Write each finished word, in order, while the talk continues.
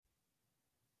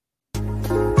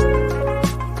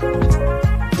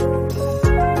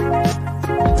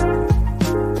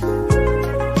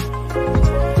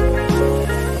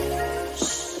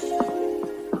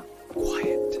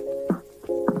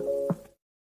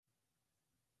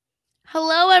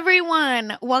Hello,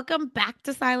 everyone. Welcome back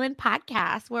to Silent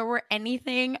Podcast, where we're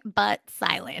anything but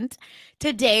silent.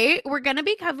 Today, we're going to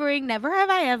be covering Never Have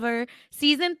I Ever,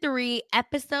 Season 3,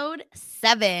 Episode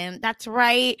 7. That's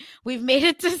right. We've made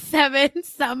it to 7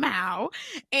 somehow.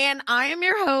 And I am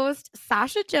your host,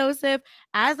 Sasha Joseph,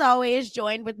 as always,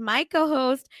 joined with my co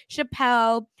host,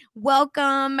 Chappelle.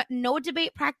 Welcome. No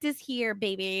debate practice here,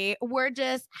 baby. We're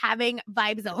just having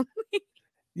vibes only.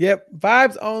 Yep,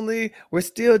 vibes only. We're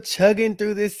still chugging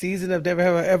through this season of Never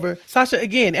Have I Ever. Sasha,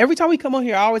 again, every time we come on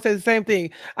here, I always say the same thing.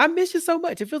 I miss you so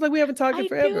much. It feels like we haven't talked in I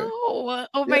forever. know.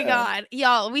 Oh my Yeah. God.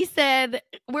 Y'all, we said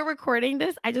we're recording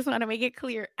this. I just want to make it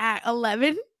clear at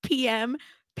 11 p.m.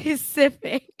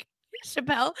 Pacific.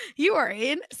 Chappelle, you are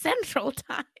in Central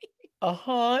Time.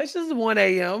 It's just 1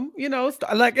 a.m.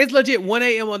 Like it's legit 1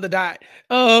 a.m. on the dot.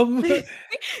 And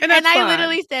And that's I fine.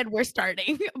 literally said we're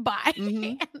starting. Bye.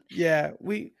 hmm Yeah,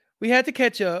 we had to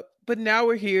catch up, but now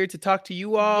we're here to talk to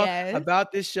you all Yes.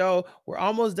 about this show. We're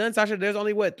almost done, Sasha. There's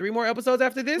only what, 3 more episodes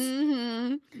after this?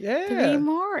 Mm-hmm. Three Yeah.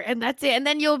 more, and that's it. And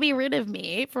then you'll be rid of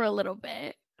me for a little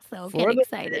bit. So For get a little bit.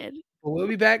 excited. But we'll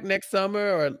be back next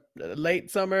summer or late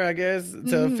summer, I guess,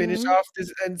 to finish Mm-hmm. off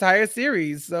this entire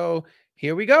series. So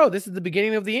here we go. This is the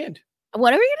beginning of the end.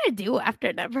 What are we going to do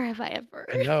after Never Have I Ever?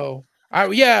 I know. All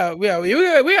right, yeah, we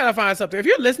gotta find something. If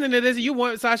you're listening to this and you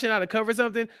want Sasha and I to cover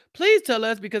something, please tell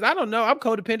us because I don't know. I'm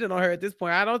codependent on her at this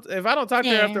point. If I don't talk to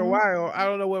her after a Same. while, I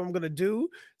don't know what I'm gonna do.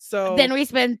 So Then we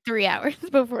spend 3 hours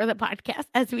before the podcast,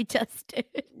 as we just did.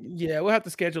 yeah, we'll have to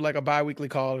schedule like a bi-weekly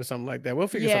call or something like that. We'll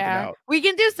figure something Yeah, out. we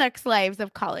can do Sex Lives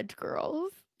of College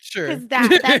Girls Sure. because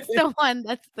that's the one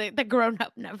that's the grown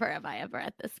up Never Have I Ever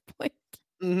at this point.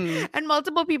 hmm And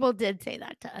multiple people did say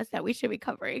that to us that we should be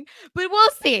covering, but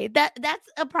we'll see. That's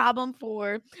a problem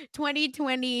for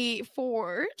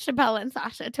 2024 Chappelle and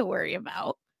Sasha to worry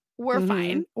about. We're hmm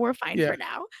fine. We're fine Yeah. for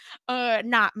now.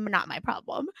 Not my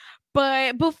problem.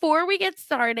 But before we get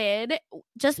started,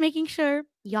 just making sure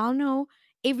y'all know,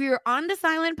 if you're on the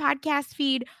Silent Podcast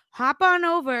feed, hop on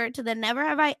over to the Never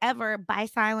Have I Ever by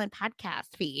Silent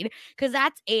Podcast feed, because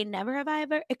that's a Never Have I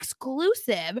Ever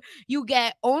exclusive. You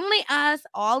get only us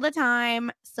all the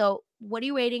time. So what are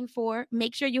you waiting for?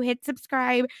 Make sure you hit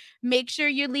subscribe. Make sure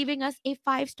you're leaving us a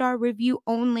 5-star review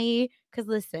only. Because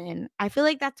listen, I feel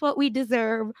like that's what we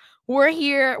deserve. We're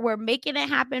here. We're making it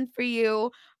happen for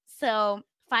you. So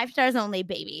 5 stars only,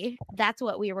 baby. That's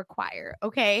what we require.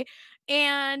 Okay.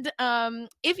 And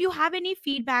if you have any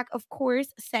feedback, of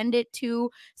course, send it to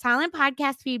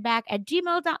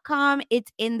silentpodcastfeedback@gmail.com.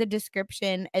 It's in the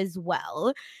description as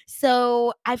well.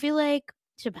 So I feel like,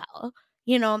 Chappelle,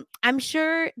 I'm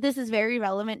sure this is very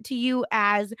relevant to you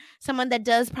as someone that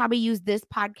does probably use this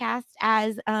podcast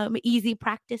as easy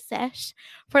practice sesh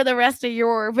for the rest of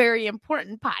your very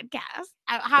important podcast.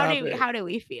 How Stop do it. how do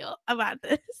we feel about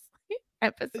this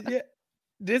episode? Yeah.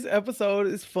 This episode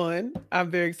is fun.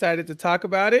 I'm very excited to talk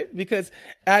about it because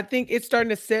I think it's starting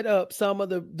to set up some of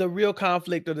the real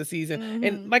conflict of the season. And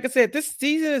Mm-hmm. like I said, this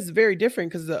season is very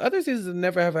different because the other seasons of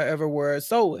Never Have I Ever were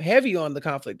so heavy on the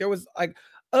conflict. There was like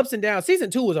ups and downs. Season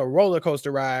 2 was a roller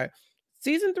coaster ride.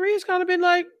 Season 3 has kind of been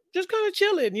like just kind of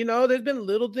chilling. There's been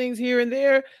little things here and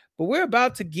there, but we're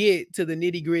about to get to the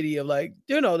nitty gritty of like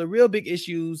the real big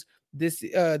issues this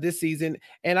season.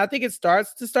 And I think it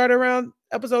starts to start around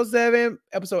episode 7,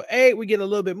 episode 8. We get a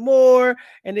little bit more,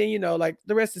 and then like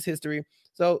the rest is history.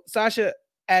 So Sasha,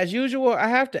 as usual, I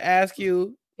have to ask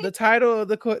you the title of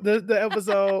the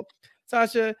episode.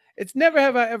 Sasha, it's Never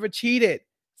Have I Ever Cheated.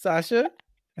 Sasha,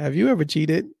 have you ever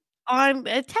cheated? On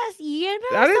a test, I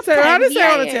sometimes. didn't say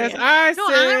Yeah, on a yeah, test. yeah. I No,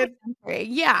 I'm said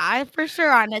remembering. Yeah, for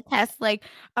sure on a test, like,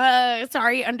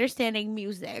 sorry, understanding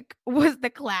music was the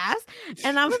class.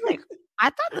 And I was like, I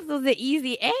thought this was an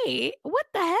easy A. What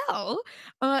the hell?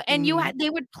 And mm, they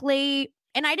would play,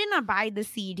 and I did not buy the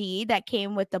CD that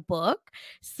came with the book. oh yeah.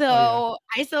 So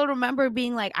I still remember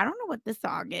being like, I don't know what this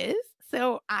song is.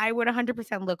 So I would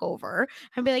 100% look over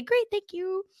and be like, great, thank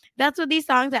you. That's what these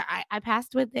songs are. I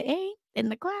passed with the A in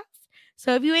the class.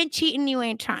 So if you ain't cheating, you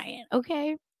ain't trying.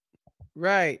 Okay.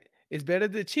 Right. It's better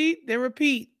to cheat than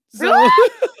repeat. So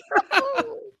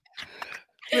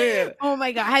man, Oh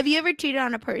my God. Have you ever cheated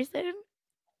on a person?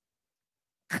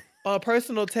 on a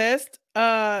personal test,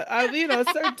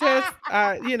 certain tests,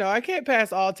 I can't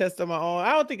pass all tests on my own.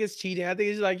 I don't think it's cheating. I think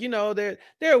it's like,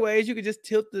 there are ways you could just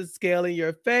tilt the scale in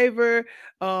your favor.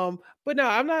 But no,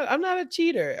 I'm not a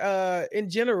cheater in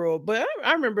general. But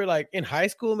I remember like in high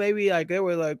school, maybe like there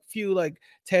were like few like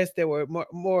tests that were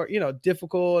more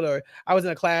difficult, or I was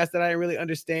in a class that I didn't really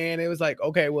understand. It was like,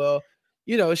 okay, well,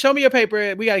 show me your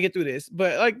paper. We got to get through this.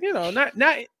 But like, not,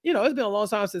 it's been a long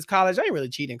time since college. I ain't really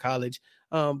cheat in college.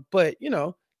 But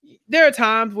there are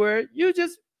times where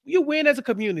you win as a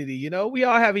community. We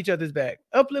all have each other's back.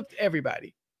 Uplift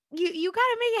everybody. You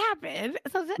gotta make it happen.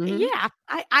 So yeah,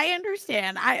 I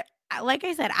understand. Like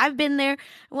I said, I've been there.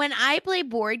 When I play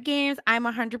board games, I'm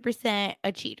 100%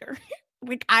 a cheater.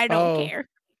 Like I don't care.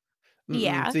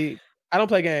 Yeah. See, I don't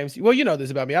play games. Well, you know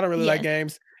this about me. I don't really like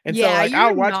games. And so like you're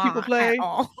I'll watch not people play. at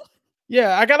all.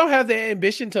 Yeah, I don't have the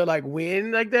ambition to like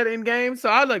win like that in games. So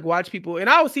I like watch people, and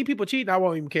I will see people cheat, and I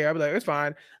won't even care. I'll be like, it's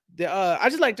fine. I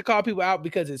just like to call people out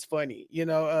because it's funny,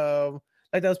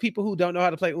 like those people who don't know how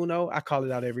to play Uno. I call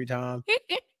it out every time.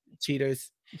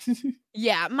 Cheaters.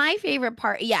 Yeah, my favorite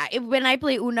part. Yeah, when I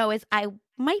play Uno is I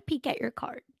might peek at your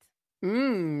cards.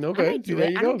 Okay. I might do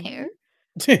it. I don't care.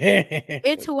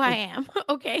 It's who I am.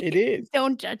 Okay. It is.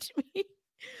 Don't judge me.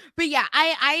 But yeah,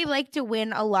 I like to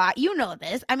win a lot. You know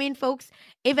this. I mean, folks,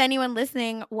 if anyone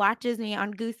listening watches me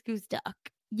on Goose Goose Duck,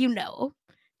 you know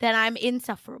that I'm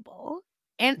insufferable.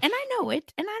 And I know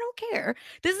it, and I don't care.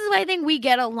 This is why I think we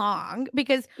get along,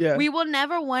 because we will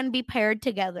never be paired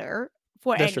together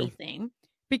for anything. True.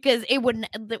 Because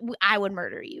I would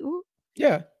murder you.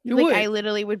 Yeah, you would. I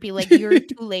literally would be like, you're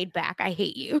too laid back. I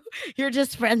hate you. You're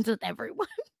just friends with everyone.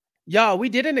 Y'all, we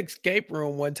did an escape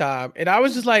room one time, and I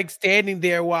was just like standing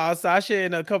there while Sasha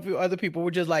and a couple of other people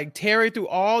were just like tearing through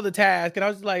all the tasks, and I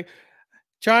was like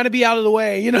trying to be out of the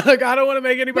way, like I don't want to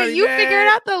make anybody. But you mad. Figured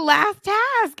out the last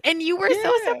task, and you were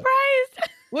so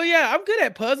surprised. Well, yeah, I'm good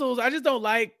at puzzles. I just don't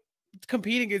like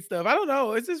competing and stuff. I don't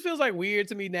know. It just feels like weird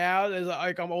to me now as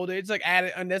like I'm older. It's like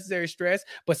added unnecessary stress.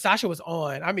 But Sasha was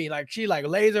on. I mean, like she like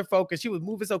laser focused. She was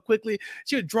moving so quickly.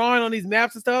 She was drawing on these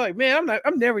maps and stuff. Like, man,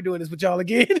 I'm never doing this with y'all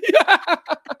again.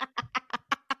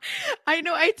 I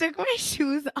know. I took my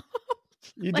shoes off.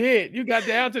 You did. You got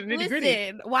down to the nitty gritty.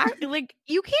 Listen, why? Like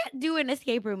you can't do an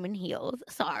escape room in heels.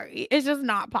 Sorry, it's just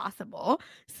not possible.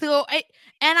 So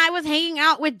I was hanging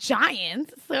out with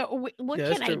giants. So what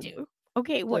can I do?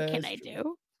 Okay, what can I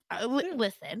do?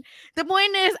 Listen, the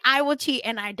point is I will cheat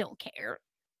and I don't care.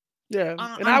 Yeah,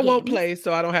 and I won't play,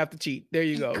 so I don't have to cheat. There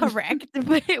you go. Correct.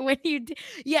 But when you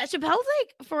Chappelle's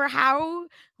like, for how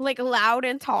like loud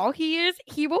and tall he is,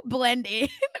 he will blend in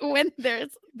when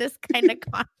there's this kind of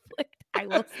conflict. I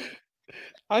will say.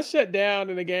 I shut down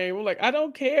in the game. I'm like, I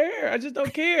don't care. I just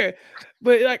don't care.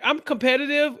 But like, I'm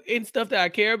competitive in stuff that I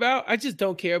care about. I just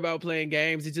don't care about playing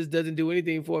games. It just doesn't do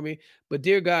anything for me. But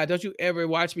dear God, don't you ever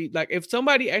watch me. Like, if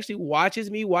somebody actually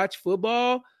watches me watch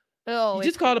football, you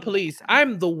just call the police.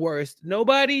 I'm the worst.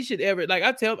 Nobody should ever, like,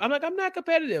 I'm not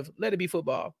competitive. Let it be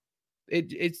football.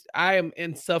 I am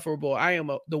insufferable. I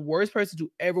am the worst person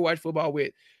to ever watch football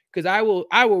with, because I will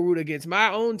root against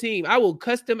my own team. I will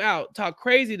cuss them out, talk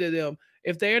crazy to them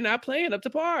if they're not playing up to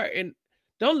par. And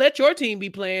don't let your team be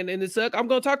playing and it suck. I'm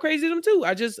gonna talk crazy to them too.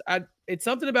 It's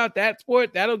something about that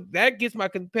sport that gets my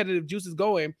competitive juices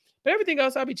going. But everything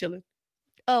else, I'll be chilling.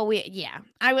 Oh,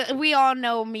 we all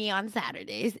know me on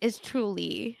Saturdays. It's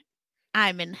truly,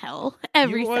 I'm in hell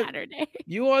every Saturday.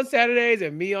 You on Saturdays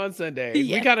and me on Sundays.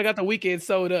 Yes. We kind of got the weekend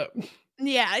sewed up.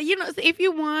 Yeah, so if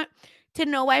you want to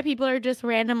know why people are just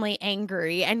randomly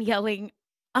angry and yelling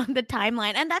on the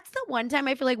timeline, and that's the one time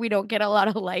I feel like we don't get a lot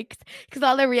of likes, because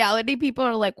all the reality people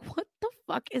are like, what the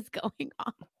fuck is going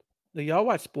on? Do y'all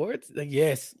watch sports? Like,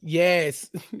 yes.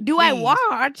 Do I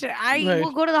watch? I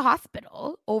will go to the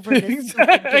hospital over this.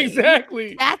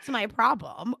 Exactly. That's my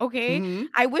problem. Okay. Mm-hmm.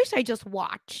 I wish I just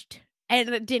watched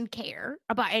and didn't care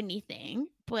about anything,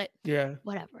 but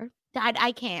whatever.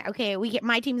 I can't. Okay,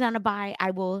 my team's on a bye.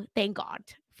 I will thank God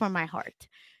for my heart.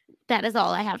 That is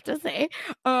all I have to say.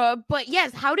 But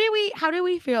yes, how do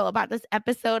we feel about this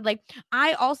episode? Like,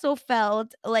 I also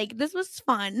felt like this was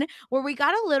fun, where we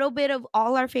got a little bit of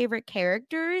all our favorite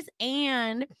characters,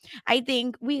 and I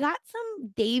think we got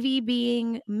some Davy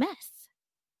being Mess,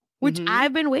 which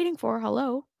I've been waiting for.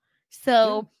 Hello.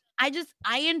 So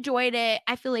I enjoyed it.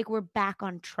 I feel like we're back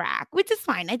on track, which is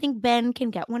fine. I think Ben can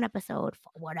get one episode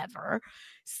for whatever.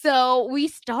 So we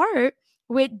start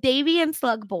with Davy and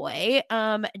Slug Boy,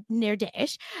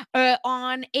 Nirdesh,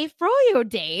 on a froyo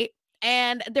date,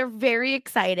 and they're very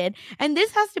excited. And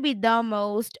this has to be the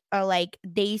most like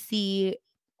Desi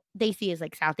is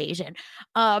like South Asian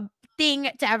thing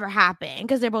to ever happen,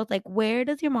 because they're both like, where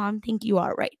does your mom think you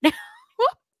are right now?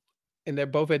 And they're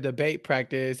both at debate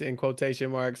practice in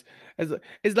quotation marks.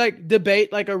 Is like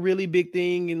debate like a really big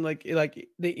thing in like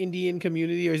the Indian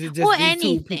community, or is it just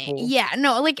anything? Two people? Yeah,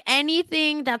 no, like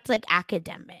anything that's like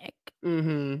academic.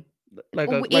 Like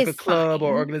a club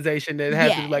or organization that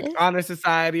has like honor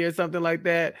society or something like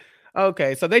that.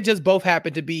 Okay, so they just both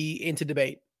happen to be into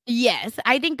debate. Yes,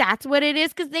 I think that's what it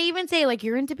is, 'cause they even say, like,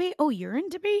 "You're in debate? Oh, you're in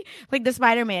debate?" Like the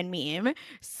Spider-Man meme.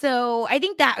 So, I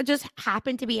think that just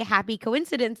happened to be a happy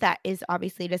coincidence that is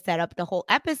obviously to set up the whole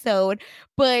episode,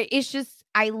 but it's just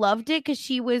I loved it 'cause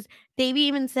Davey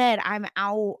even said, "I'm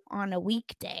out on a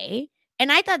weekday,"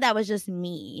 and I thought that was just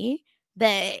me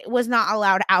that was not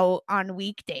allowed out on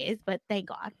weekdays, but thank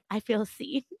God. I feel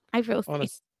seen. I feel On a seen.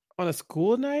 s on a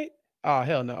school night? Oh,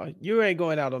 hell no. You ain't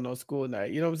going out on no school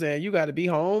night, you know what I'm saying? You gotta be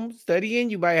home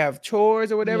studying, you might have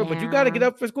chores or whatever, but you gotta get Yeah.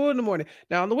 up for school in the morning.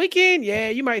 Now on the weekend, yeah,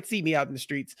 you might see me out in the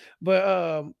streets, but,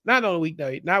 not on a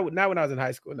weeknight, not when I was in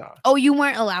high school, nah. Oh, you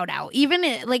weren't allowed out. Even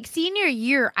like senior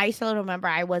year, I still remember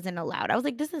I wasn't allowed. I was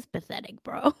like, "This is pathetic,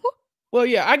 bro." Well,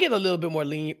 yeah, I get a little bit more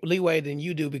leeway than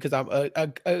you do because I'm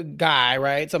a guy,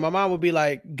 right? So my mom would be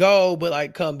like, "Go, but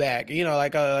like come back,"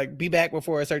 like be back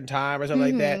before a certain time or something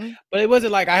like that. Mhm. But it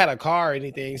wasn't like I had a car or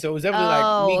anything, so it was definitely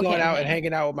like me Oh, going okay, out and okay.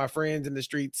 hanging out with my friends in the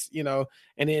streets,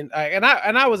 And then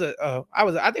I was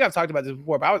I think I've talked about this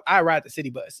before, but I ride the city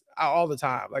bus all the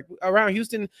time. Like around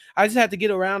Houston, I just had to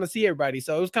get around to see everybody.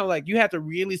 So it was kind of like you have to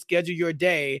really schedule your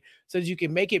day so that you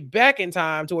can make it back in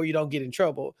time to where you don't get in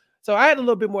trouble. So I had a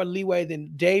little bit more leeway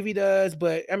than Davy does,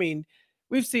 but I mean,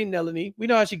 we've seen Melanie. We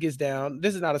know how she gets down.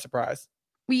 This is not a surprise.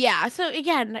 Yeah, so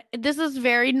again, this is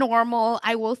very normal,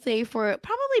 I will say, for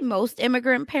probably most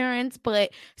immigrant parents,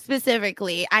 but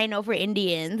specifically, I know for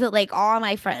Indians, like, all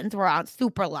my friends were on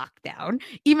super lockdown,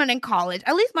 even in college.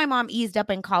 At least my mom eased up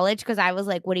in college because I was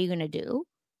like, "What are you gonna do?"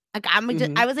 Like, I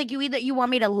Mhm. was like, you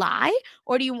want me to lie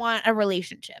or do you want a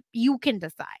relationship? You can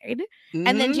decide."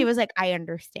 And then she Mhm. was like, "I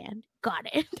understand. Got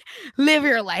it. Live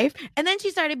your life." And then she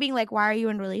started being like, "Why are you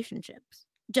in relationships?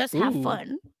 Just have Ooh.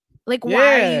 fun." Like,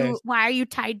 Yes. why are you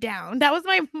tied down? That was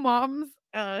my mom's,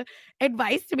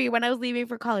 advice to me when I was leaving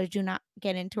for college, "Do not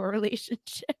get into a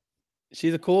relationship."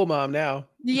 She's a cool mom now.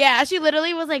 Yeah, she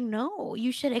literally was like, "No,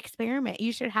 you should experiment,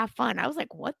 you should have fun." I was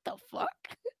like, "What the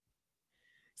fuck?"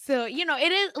 So,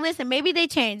 it is listen, maybe they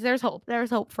change. There's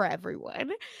hope for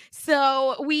everyone.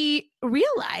 So, we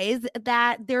realize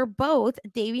that they're both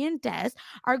Davy and Des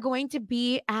are going to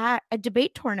be at a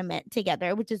debate tournament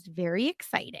together, which is very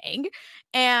exciting.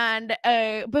 And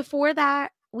before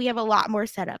that, we have a lot more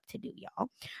setup to do, y'all,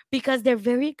 because they're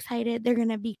very excited. They're going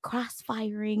to be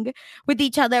cross-firing with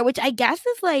each other, which I guess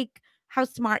is like how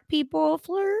smart people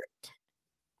flirt.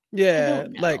 I Yeah,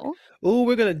 don't like, know. "Ooh,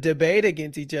 we're gonna debate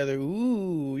against each other.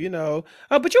 Ooh," you know?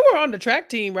 Oh, but you were on the track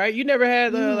team, right? You never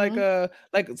had, Mhm.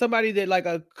 like somebody that like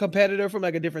a competitor from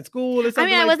like a different school or I something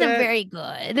mean, I like wasn't that? very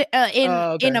good,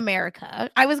 Oh, in okay. America.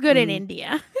 I was good in Mhm.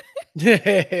 India.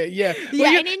 Yeah. Well, Yeah,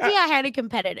 yeah, in India, I had a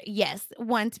competitor. Yes,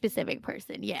 one specific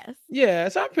person, yes. yeah,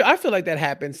 so I feel like that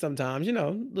happens sometimes,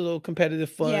 little competitive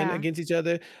fun Yeah. against each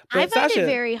other. I But find it Sasha,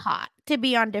 very hot to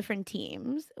be on different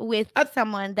teams with I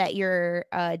someone that you're,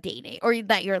 dating or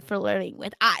that you're flirting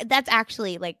with. That's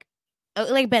actually, like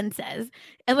Ben says,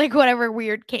 and, like, whatever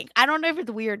weird kink. I don't know if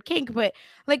it's weird kink, but,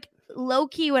 like, low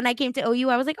key, when I came to OU,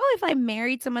 I was like, "Oh, if I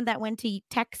married someone that went to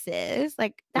Texas,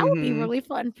 like, that would be mhm. really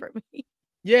fun for me."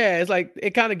 Yeah, it's like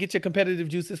it kinda gets your competitive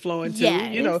juices flowing too,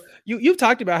 Yes. you've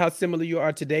talked about how similar you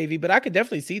are to Davy, but I could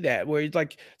definitely see that where it's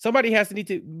like somebody has to need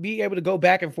to be able to go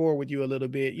back and forth with you a little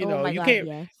bit, Oh my you god, can't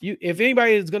yes. you if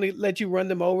anybody is gonna let you run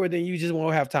them over, then you just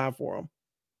won't have time for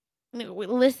No,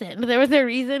 listen, there was a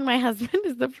reason my husband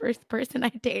is the first person I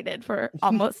dated for them.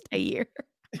 almost a year.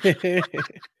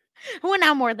 Well,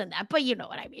 now more than that, but you know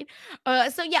what I mean.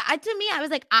 So yeah, to me, I was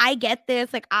like, I get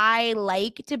this. Like, I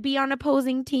like to be on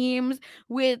opposing teams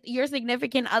with your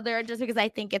significant other just because I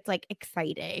think it's like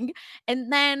exciting.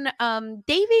 And then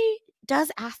Davy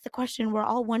does ask the question we're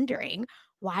all wondering,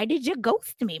 why did you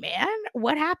ghost me, man?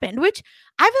 What happened? Which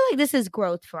I feel like this is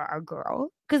growth for our girl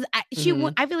because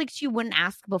Mhm. I feel like she wouldn't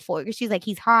ask before because she's like,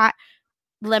 he's hot.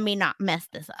 Let me not mess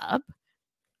this up.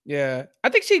 Yeah.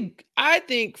 I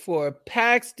think for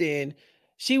Paxton,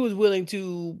 she was willing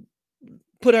to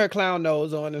put her clown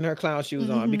nose on and her clown shoes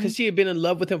on Hmm. because she had been in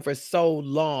love with him for so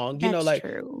long. That's Like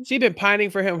true. she'd been pining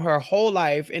for him her whole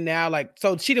life, and now like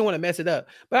so she didn't want to mess it up.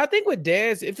 But I think with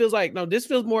Dez, it feels like no, this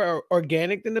feels more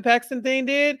organic than the Paxton thing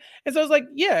did. And so it's like,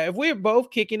 yeah, if we're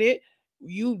both kicking it,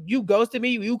 you ghosted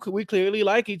me, we clearly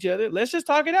like each other. Let's just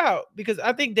talk it out because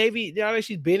I think Davy, now that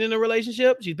she's been in a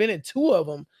relationship, she's been in two of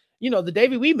them. The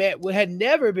Davy we met had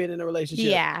never been in a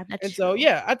relationship. Yeah, that's And so, true.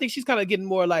 yeah, I think she's kind of getting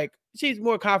more like she's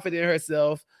more confident in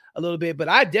herself a little bit. But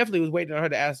I definitely was waiting on her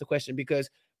to ask the question because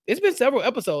it's been several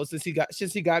episodes since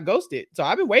he got ghosted. So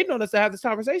I've been waiting on us to have this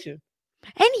conversation.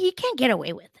 And he can't get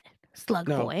away with it. Slug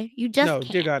No. boy. You just No,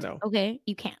 dear can't. God, no. Okay?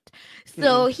 You can't.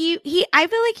 So Mm-mm. he I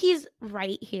feel like he's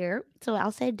right here. So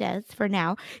I'll say Des for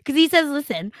now. Because he says,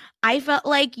 listen, I felt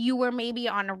like you were maybe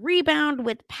on a rebound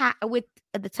with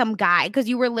some guy because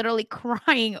you were literally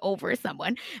crying over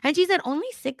someone. And she said only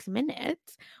 6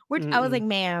 minutes. Which I was like, Mm-mm.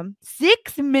 ma'am,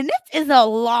 6 minutes is a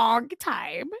long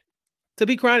time. To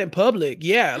be crying in public,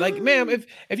 yeah. Like, ma'am,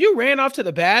 if you ran off to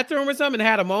the bathroom or something and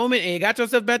had a moment and you got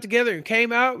yourself back together and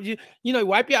came out, you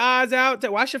wipe your eyes out,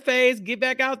 wash your face, get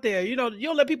back out there. You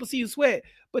don't let people see you sweat.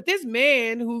 But this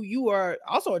man who you are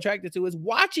also attracted to is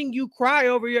watching you cry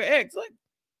over your ex. Like,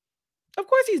 of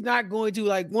course he's not going to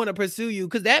like want to pursue you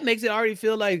because that makes it already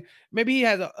feel like maybe he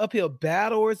has an uphill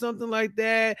battle or something like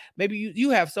that. Maybe you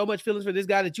have so much feelings for this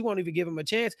guy that you won't even give him a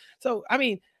chance. So I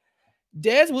mean,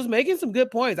 Des was making some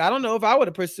good points. I don't know if I would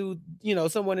have pursued,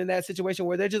 someone in that situation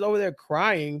where they're just over there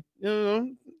crying.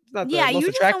 It's not the Yeah, most you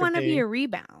just don't attractive want to be thing. a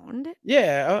rebound.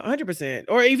 Yeah, 100%.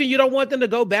 Or even you don't want them to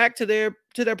go back to their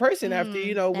person after,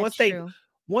 That's true.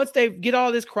 once they get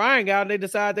all this crying out and they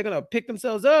decide they're gonna pick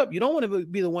themselves up. You don't want to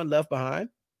be the one left behind.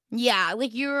 Yeah,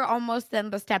 like you're almost then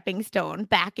the stepping stone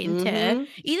back into Mm-hmm.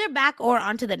 either back or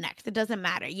onto the next. It doesn't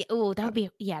matter. Yeah, oh, that would be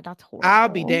that's I'll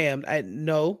be horrible. damned.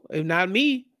 No, not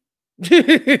me. I'm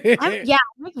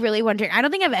like really wondering. I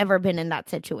don't think I've ever been in that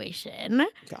situation.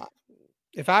 God.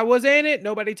 If I was in it,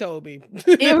 nobody told me.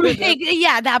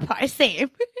 Yeah, that part. Same.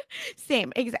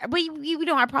 Same. Exactly. But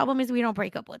our problem is we don't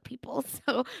break up with people.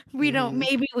 So we don't,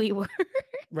 maybe we were.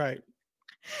 Right.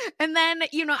 And then,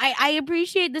 I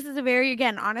appreciate this is a very,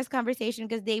 again, honest conversation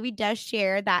because Davy does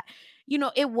share that,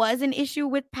 it was an issue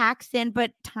with Paxton,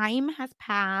 but time has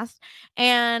passed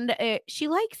and she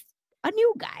likes a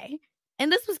new guy.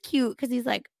 And this was cute because he's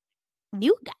like,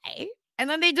 new guy. And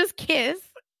then they just kiss.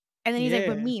 And then he's like,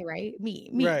 but me, right? Me.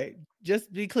 Right.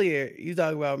 Just be clear. You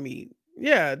talk about me.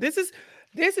 Yeah, this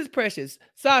is precious.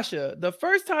 Sasha, the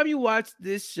first time you watched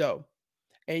this show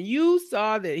and you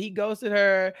saw that he ghosted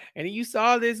her and you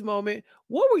saw this moment,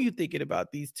 what were you thinking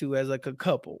about these two as like a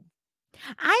couple?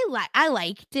 I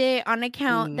liked it on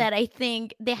account that I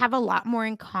think they have a lot more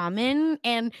in common.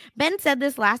 And Ben said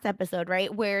this last episode,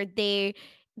 right? Where Des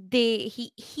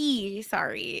is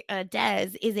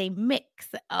a mix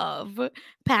of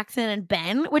Paxton and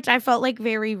Ben, which I felt like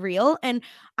very real. And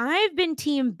I've been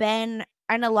team Ben,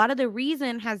 and a lot of the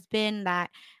reason has been that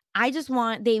I just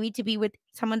want Davy to be with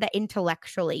someone that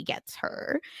intellectually gets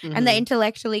her and that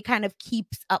intellectually kind of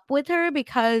keeps up with her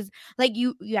because like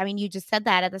you just said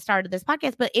that at the start of this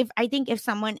podcast, but if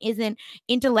someone isn't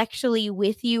intellectually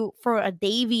with you for a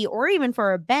Davy or even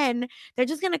for a Ben, they're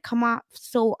just going to come off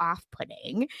so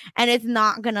off-putting and it's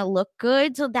not going to look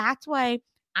good. So that's why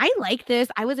I like this.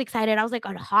 I was excited. I was like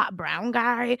a hot brown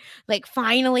guy, like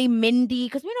finally Mindy,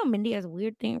 because we know Mindy has a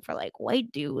weird thing for like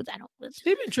white dudes.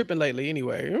 She's been tripping lately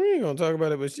anyway. We ain't gonna talk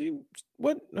about it,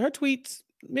 but her tweets,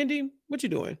 Mindy, what you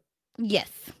doing? Yes,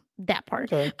 that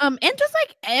part. Okay. And just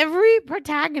like every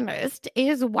protagonist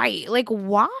is white. Like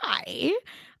why?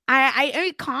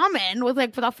 I Common was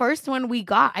like for the first one we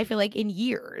got, I feel like in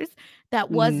years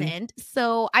that wasn't.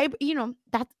 So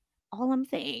that's all I'm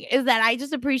saying is that I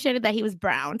just appreciated that he was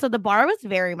brown. So the bar was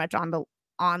very much on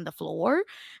the floor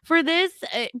for this,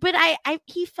 but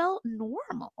he felt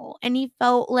normal and he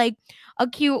felt like a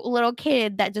cute little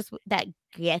kid that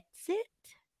gets it.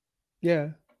 Yeah.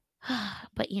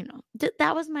 But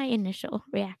that was my initial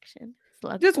reaction.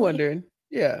 Slug Just boy. wondering.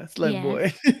 Yeah, slug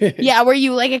boy. Yeah, were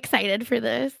you like excited for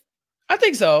this? I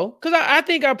think so, because I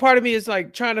think a part of me is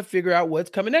like trying to figure out what's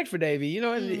coming next for Davy,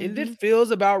 and it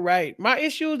feels about right. My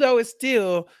issue though is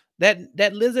still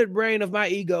that lizard brain of my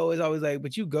ego is always like,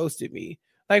 but you ghosted me.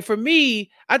 Like for me,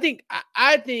 I think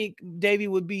Davy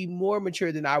would be more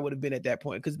mature than I would have been at that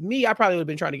point. Because I probably would have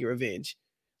been trying to get revenge.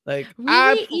 Like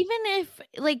really, even if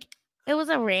like it was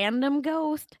a random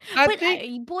ghost, but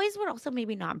boys would also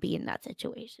maybe not be in that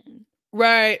situation.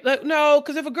 Right. Like, no,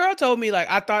 because if a girl told me, like,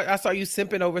 I thought I saw you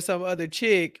simping over some other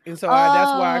chick, and so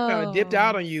that's why I kind of dipped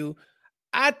out on you,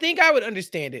 I think I would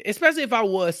understand it, especially if I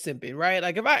was simping, right?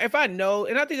 Like, if I know,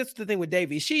 and I think that's the thing with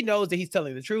Davy, she knows that he's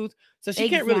telling the truth, so she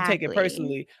can't really take it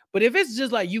personally. But if it's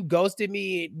just like you ghosted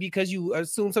me because you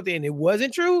assumed something and it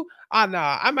wasn't true,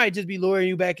 nah, I might just be luring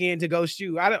you back in to ghost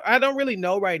you. I don't really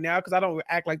know right now because I don't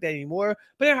act like that anymore.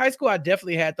 But in high school, I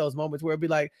definitely had those moments where it'd be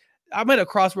like, I'm at a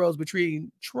crossroads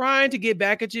between trying to get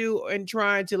back at you and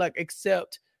trying to like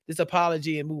accept this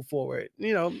apology and move forward.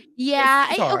 Yeah,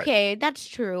 okay, that's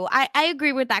true. I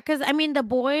agree with that because I mean the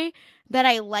boy that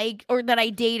I liked or that I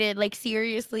dated like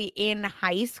seriously in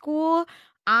high school,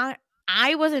 I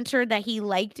I wasn't sure that he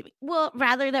liked me. Well,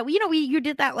 rather that you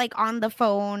did that like on the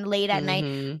phone late at night,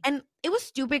 Mm-hmm. and it was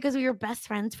stupid because we were best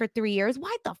friends for 3 years.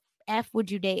 Why the f would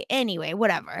you date anyway?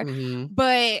 Whatever. Mm-hmm.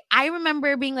 But I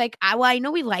remember being like, I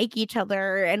know we like each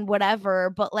other and whatever,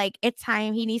 but like it's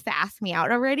time he needs to ask me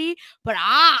out already. But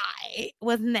I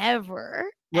was never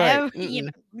Right. ever,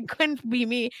 couldn't be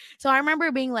me. So I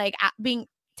remember being like,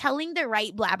 telling the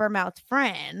right blabbermouth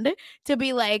friend to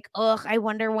be like, ugh, I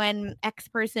wonder when X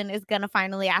person is gonna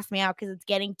finally ask me out because it's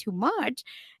getting too much.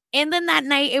 And then that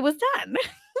night it was done.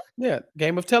 Yeah.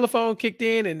 Game of telephone kicked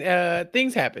in and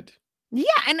things happened. Yeah,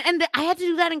 and I had to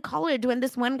do that in college when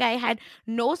this one guy had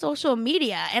no social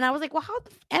media, and I was like, well, how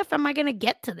the f am I gonna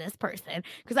get to this person?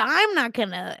 Because I'm not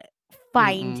gonna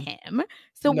find Mm-mm. him.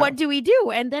 So what No. do we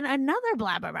do? And then another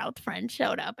blabbermouth friend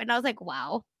showed up, and I was like,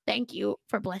 wow, thank you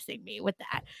for blessing me with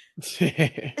that.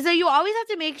 So you always have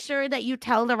to make sure that you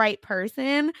tell the right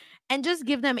person and just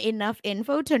give them enough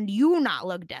info to you not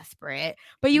look desperate,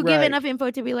 but you give Right. enough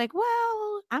info to be like,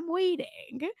 well, I'm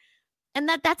waiting. And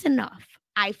that's enough.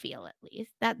 I feel at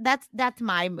least that's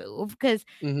my move because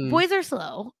Mm-hmm. boys are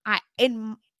slow.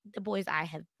 The boys I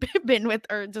have been with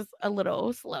are just a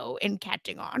little slow in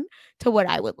catching on to what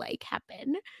I would like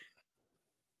happen.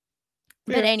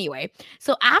 But Yeah. anyway,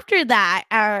 so after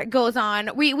that goes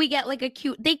on, we get like a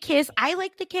cute. They kiss. I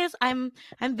like the kiss. I'm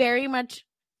very much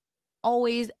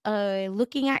always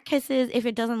looking at kisses if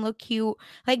it doesn't look cute.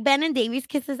 Like Ben and Davy's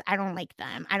kisses, I don't like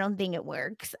them. I don't think it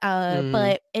works. Mm-hmm.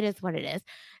 But it is what it is.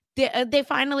 They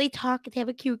finally talk. They have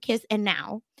a cute kiss, and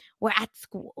now we're at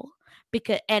school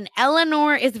and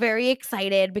Eleanor is very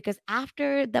excited because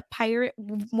after the pirate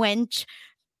wench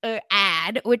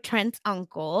ad with Trent's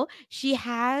uncle, she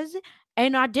has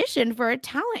an audition for a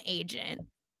talent agent.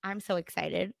 I'm so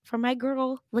excited for my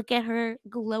girl. Look at her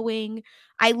glowing.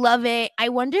 I love it. I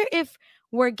wonder if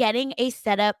we're getting a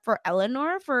setup for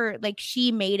Eleanor for like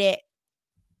she made it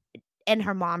and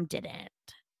her mom didn't.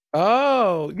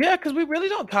 Oh, yeah, because we really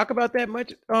don't talk about that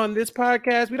much on this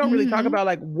podcast. We don't really talk Mhm. about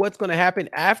like what's going to happen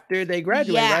after they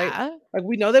graduate, right? Yeah. Like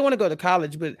we know they want to go to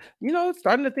college, but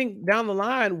starting to think down the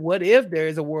line, what if there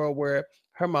is a world where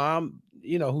her mom,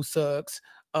 who sucks,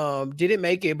 didn't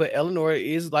make it, but Eleanor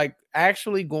is like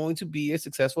actually going to be a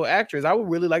successful actress. I would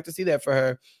really like to see that for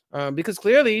her. Because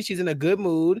clearly she's in a good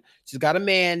mood. She's got a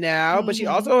man now, but she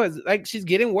Mhm. also she's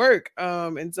getting work.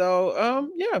 And so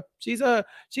yeah,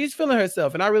 she's feeling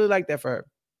herself, and I really like that for her.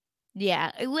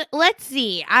 Yeah, let's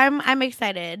see. I'm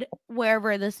excited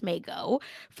wherever this may go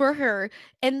for her.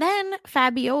 And then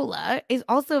Fabiola is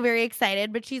also very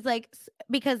excited, but she's like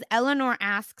because Eleanor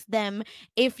asks them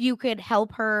if you could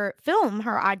help her film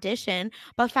her audition,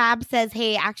 but Fab says,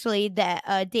 "Hey, actually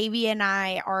that Davy and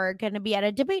I are going to be at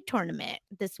a debate tournament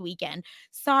this weekend.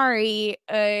 Sorry,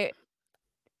 Eleanor,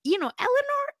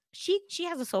 she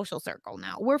has a social circle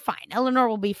now. We're fine. Eleanor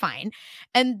will be fine."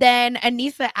 And then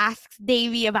Anissa asks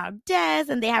Davy about Des,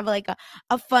 and they have like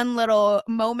a fun little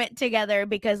moment together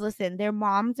because listen, their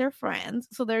moms are friends,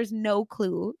 so there's no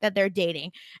clue that they're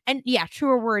dating. And yeah,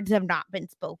 truer words have not been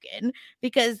spoken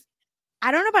because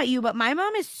I don't know about you, but my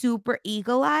mom is super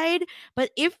eagle-eyed,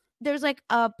 but if there's like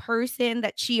a person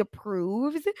that she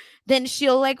approves, then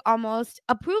she'll like almost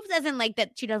approves as in like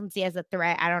that she doesn't see as a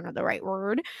threat. I don't know the right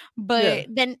word, Yeah. but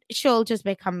then she'll just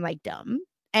become like dumb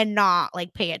and not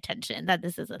like pay attention that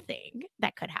this is a thing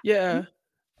that could happen. Yeah.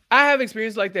 I have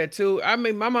experience like that too. I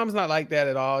mean, my mom's not like that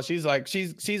at all. She's like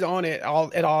she's on it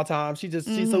all at all times. She's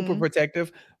super Mhm.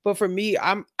 protective. But for me,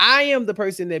 I am the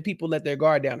person that people let their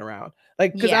guard down around.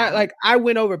 Like cuz Yeah. I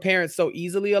win over parents so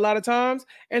easily a lot of times.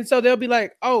 And so they'll be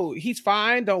like, "Oh, he's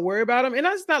fine. Don't worry about him." And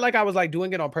that's not like I was like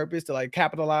doing it on purpose to like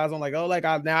capitalize on like, "Oh, like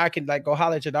now I can like go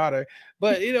holler at your daughter."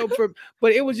 But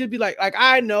but it would just be like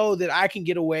I know that I can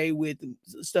get away with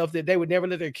stuff that they would never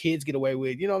let their kids get away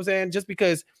with. You know what I'm saying? Just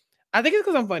because I think it's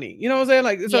because I'm funny. You know what I'm saying?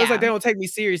 Like, so it's like Yeah. they don't take me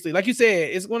seriously. Like you said,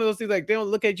 it's one of those things like they don't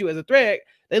look at you as a threat.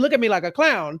 They look at me like a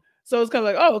clown. So it's kind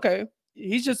of like, oh, okay.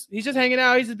 He's just hanging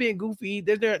out. He's just being goofy.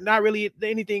 There's not really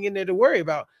anything in there to worry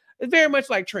about. It's very much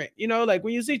like Trent. Like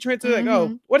when you see Trent, it's like, oh,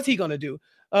 Mhm. what is he gonna do?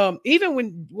 Even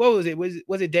when what was it?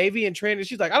 Was it Davy and Trent? And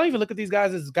she's like, I don't even look at these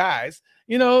guys as guys.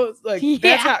 Like that's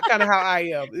Yeah. how kind of how I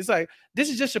am. It's like this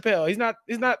is just Chappelle. He's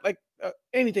not like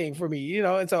anything for me.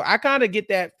 And so I kind of get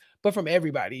that but from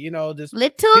everybody, just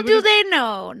Little people do just they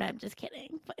know. No, I'm just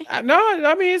kidding. no,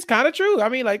 I mean it's kind of true. I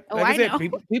mean, like Oh, like I I said,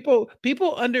 know.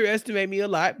 people underestimate me a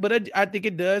lot, but I think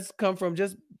it does come from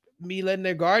just me letting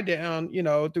their guard down,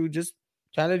 through just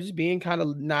trying to just being kind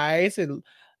of nice and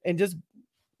just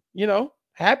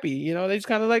happy. They just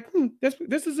kind of like,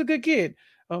 this is a good kid.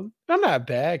 I'm not a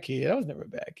bad kid. I was never a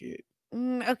bad kid.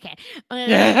 Okay.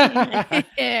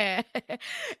 Uh,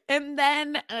 and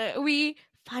then we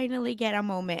finally get a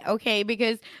moment, okay?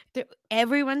 Because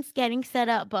everyone's getting set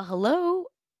up. But hello,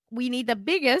 we need the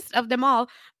biggest of them all.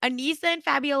 Anissa and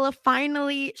Fabiola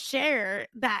finally share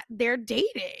that they're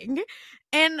dating.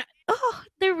 And oh,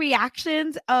 the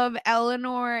reactions of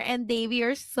Eleanor and Davy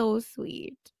are so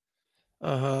sweet.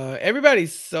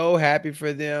 Everybody's so happy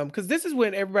for them because this is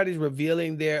when everybody's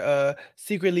revealing their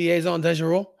secret liaison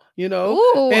dangereux, you know,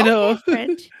 Ooh, and okay,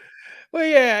 French. well,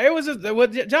 yeah, it was just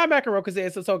what John McEnroe could say,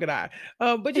 so could I.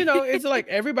 But you know, it's like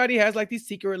everybody has like these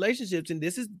secret relationships, and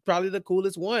this is probably the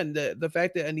coolest one. The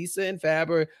fact that Anissa and Fab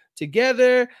are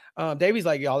together. Davy's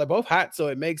like, y'all are both hot, so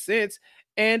it makes sense.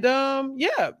 And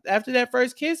yeah, after that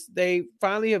first kiss, they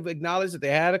finally have acknowledged that they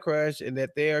had a crush and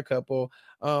that they're a couple.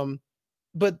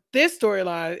 But this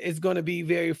storyline is going to be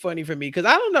very funny for me because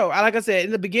I don't know. Like I said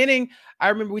in the beginning, I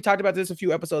remember we talked about this a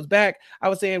few episodes back. I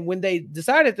was saying when they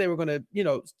decided they were going to, you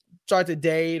know, start to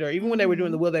date, or even when they were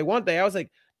doing the will they want they, I was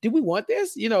like, did we want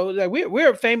this? You know, like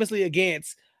we're famously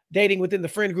against dating within the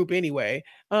friend group anyway.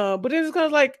 But it's kind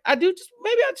of like I just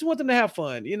want them to have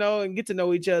fun, you know, and get to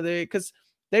know each other because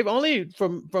they've only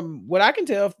from what I can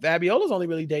tell, Fabiola's only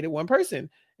really dated one person,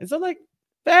 and so like.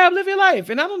 Fab, live your life.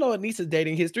 And I don't know Anissa's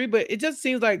dating history, but it just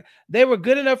seems like they were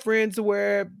good enough friends to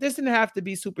where this didn't have to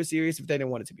be super serious if they didn't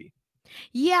want it to be.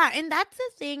 Yeah, and that's the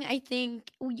thing I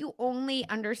think you only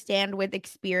understand with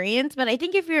experience, but I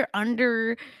think if you're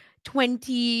under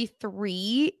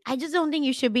 23, I just don't think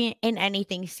you should be in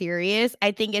anything serious.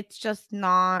 I think it's just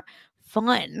not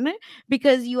fun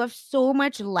because you have so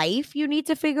much life you need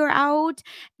to figure out,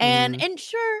 Mhm. and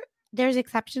sure, there's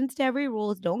exceptions to every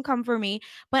rules, don't come for me,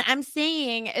 but I'm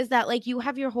saying is that like you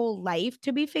have your whole life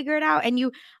to be figured out, and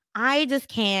I just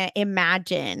can't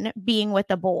imagine being with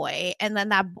a boy and then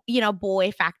that,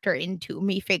 boy factor into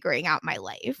me figuring out my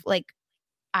life. Like,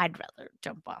 I'd rather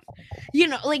jump off.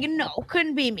 Like, no,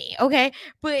 couldn't be me. Okay.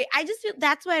 But I just feel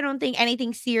that's why I don't think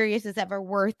anything serious is ever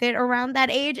worth it around that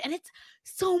age. And it's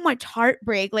so much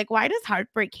heartbreak. Like, why does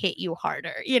heartbreak hit you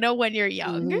harder, when you're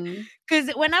young? Mhm. Because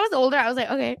when I was older, I was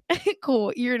like, okay,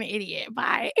 cool. You're an idiot.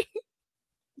 Bye.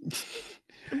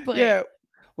 But Yeah.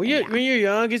 When you're yeah, when you're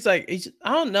young, it's like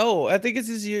I don't know. I think it's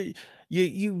just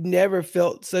you never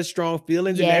felt such strong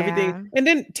feelings and everything. yeah, And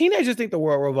then teenagers think the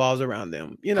world revolves around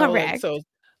them. You know, like correct. so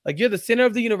like you're the center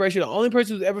of the universe. You're the only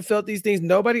person who's ever felt these things.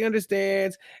 Nobody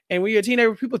understands. And when you're a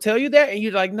teenager, people tell you that, and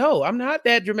you're like, no, I'm not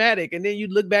that dramatic. And then you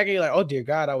look back and you're like, oh dear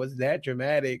God, I was that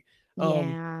dramatic.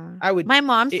 Yeah. I would My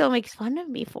mom it still makes fun of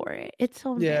me for it. It's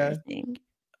so yeah. embarrassing.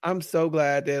 I'm so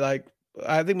glad that like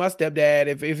I think my stepdad,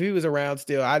 if he was around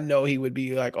still, I know he would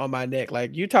be like on my neck.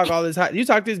 Like you talk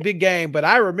this big game, but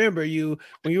I remember you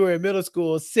when you were in middle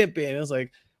school simping. It was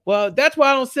like, well, that's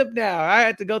why I don't sip now. I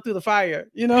had to go through the fire,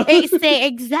 you know? Say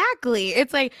exactly.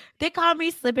 It's like they called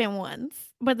me slipping once,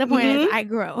 but the point is Hmm. I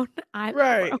grown. I've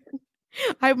Right. grown.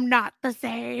 I'm not the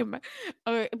same.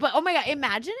 But oh my god,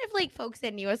 imagine if like folks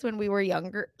that knew us when we were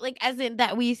younger, like as in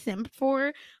that we simped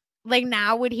for, like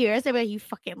now would hear us and be like, you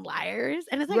fucking liars.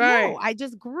 And it's like, no, Right. I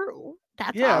just grew.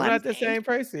 That's Yeah, all I'm I'm not the saying. same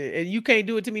person. And you can't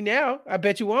do it to me now. I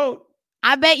bet you won't.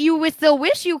 I bet you would still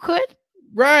wish you could.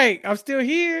 Right. I'm still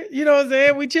here. You know what I'm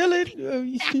saying? We chilling.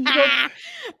 You know,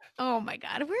 Oh my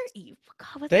god, where you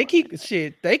God, what's they wrong keep with us?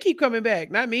 shit. They keep coming back,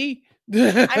 not me.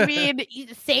 I mean,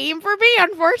 same for me,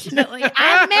 unfortunately.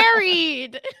 I'm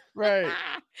married. Right.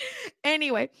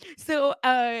 Anyway, so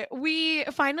we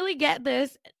finally get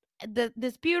this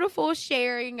beautiful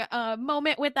sharing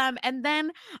moment with them, and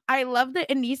then I love that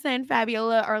Anissa and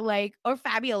Fabiola are like, or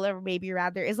Fabiola maybe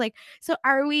rather is like, so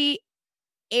are we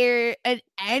an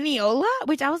Aniola,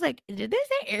 which I was like, did they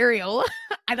say areola?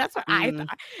 And that's what I Mm.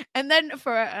 thought. And then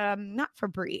for not for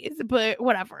Breeze, but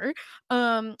whatever.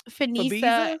 Fanisa,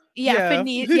 Fabiza? Yeah.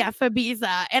 Yeah,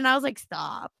 Fabiza. And I was like,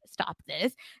 stop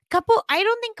this. I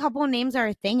don't think couple names are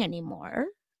a thing anymore.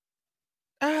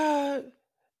 Uh,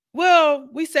 well,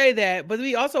 we say that, but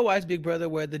we also watch Big Brother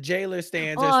where the jailer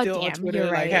stands are Oh still on damn, you're Twitter,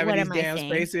 like right. having What these am I damn saying?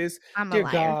 spaces. I'm a Dear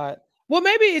liar. God. Well,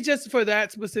 maybe it's just for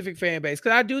that specific fan base.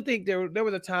 Cause I do think there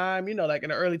was a time, you know, like in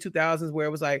the early 2000s where it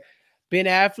was like Ben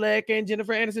Affleck and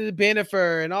Jennifer Aniston's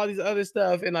Bennifer and all these other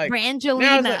stuff. And like now it's like,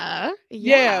 Brangelina. yeah,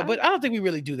 Yeah. but I don't think we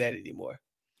really do that anymore.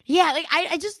 Yeah, like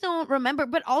I just don't remember.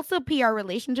 But also, PR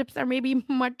relationships are maybe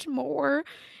much more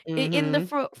in the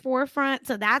Mm-hmm. forefront.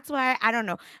 So that's why I don't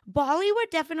know. Bollywood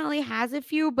definitely has a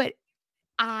few, but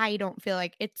I don't feel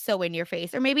like it's so in your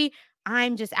face. Or maybe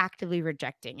I'm just actively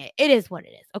rejecting it. It is what it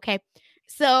is. Okay.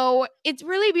 So it's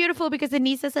really beautiful because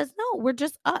Anissa says, no, we're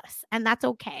just us. And that's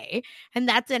okay. And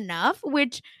that's enough,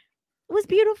 which was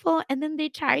beautiful. And then they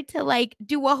tried to like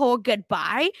do a whole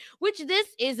goodbye, which this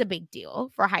is a big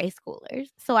deal for high schoolers.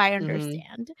 So I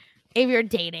understand. If you're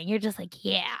dating, you're just like,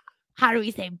 yeah, how do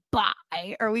we say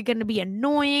bye? Are we going to be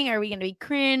annoying? Are we going to be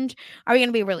cringe? Are we going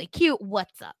to be really cute?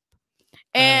 What's up?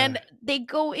 And they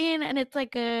go in and it's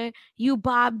like you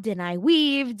bobbed and I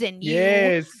weaved and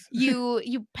you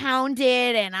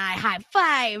pounded and I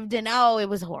high-fived and oh, it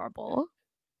was horrible.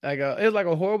 Like it was like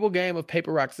a horrible game of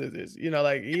paper, rock, scissors. You know,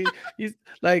 like he's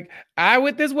like, I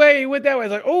went this way, he went that way.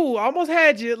 It's like, oh, I almost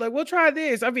had you. Like, we'll try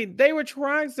this. I mean, they were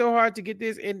trying so hard to get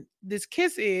this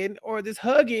kiss in or this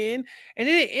hug in, and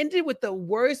then it ended with the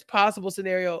worst possible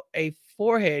scenario, a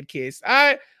forehead kiss.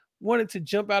 I wanted to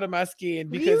jump out of my skin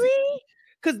because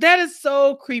that is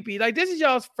so creepy. Like, this is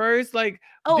y'all's first big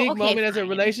moment as a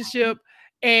relationship.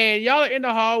 And y'all are in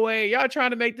the hallway. Y'all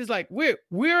trying to make this like,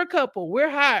 we're a couple.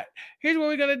 We're hot. Here's what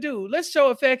we're going to do. Let's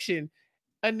show affection.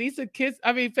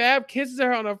 Fab kisses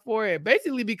her on her forehead,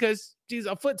 basically because she's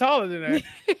a foot taller than her.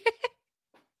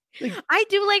 I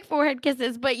do like forehead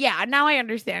kisses, but yeah, now I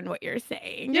understand what you're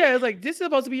saying. Yeah, it's like, this is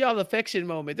supposed to be y'all's affection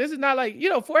moment. This is not like,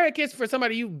 forehead kiss for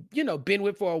somebody you've been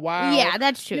with for a while. Yeah,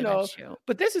 that's true. That's true.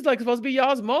 But this is like supposed to be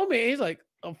y'all's moment. He's like,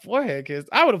 a forehead kiss.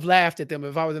 I would have laughed at them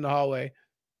if I was in the hallway.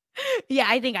 Yeah,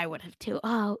 I think I would have too.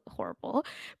 Oh, horrible.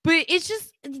 But it's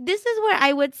just, this is where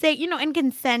I would say, and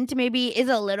consent maybe is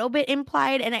a little bit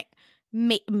implied. And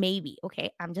maybe,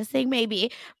 okay, I'm just saying maybe.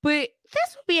 But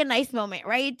this would be a nice moment,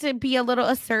 right? To be a little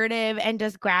assertive and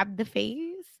just grab the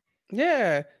face.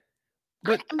 Yeah.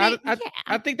 But I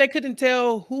think they couldn't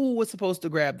tell who was supposed to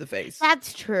grab the face.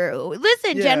 That's true.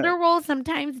 Listen, gender roles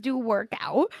sometimes do work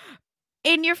out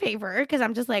in your favor because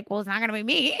I'm just like, well, it's not going to be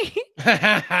me.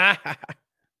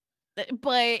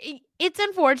 But it's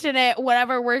unfortunate.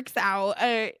 Whatever works out,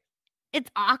 it's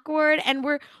awkward, and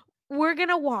we're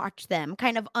gonna watch them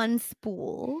kind of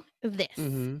unspool this,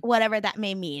 whatever that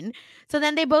may mean. So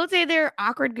then they both say their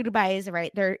awkward goodbyes,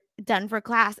 right? They're done for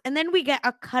class, and then we get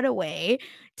a cutaway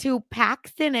to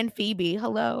Paxton and Phoebe.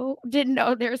 Hello, didn't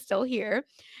know they're still here,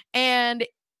 and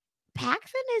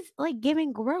Paxton is like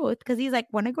giving growth because he's like,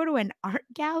 "Want to go to an art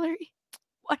gallery?"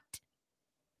 What?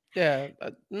 Yeah,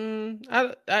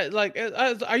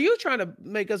 are you trying to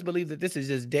make us believe that this is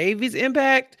just Davy's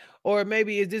impact, or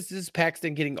maybe is this just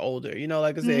Paxton getting older?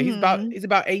 Like I said, he's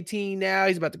about 18 now.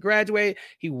 He's about to graduate.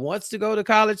 He wants to go to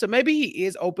college, so maybe he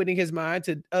is opening his mind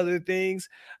to other things.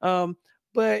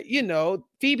 But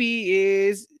Phoebe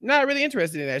is not really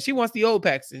interested in that. She wants the old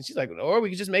Paxton. She's like, or we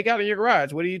can just make out in your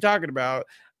garage. What are you talking about?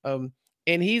 And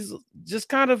he's just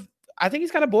kind of, I think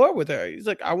he's kind of bored with her. He's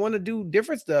like, I want to do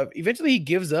different stuff. Eventually he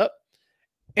gives up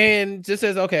and just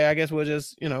says, okay, I guess we'll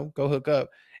just, go hook up.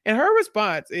 And her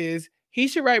response is, he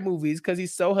should write movies because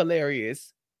he's so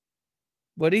hilarious.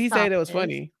 What did he say that was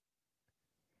funny?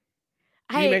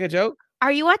 Did he make a joke?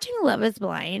 Are you watching Love is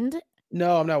Blind?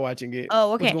 No, I'm not watching it.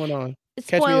 Oh, okay. What's going on?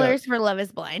 Spoilers for Love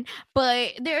is Blind.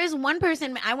 But there is one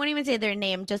person, I won't even say their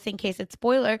name just in case it's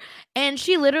spoiler. And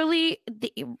she literally,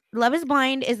 Love is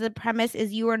Blind is the premise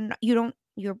is you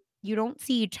don't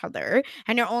see each other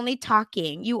and you're only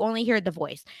talking. You only hear the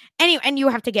voice. Anyway, and you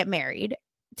have to get married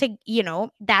to,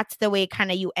 that's the way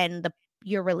kind of you end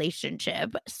your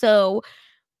relationship. So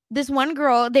this one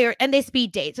girl they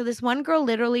speed date. So this one girl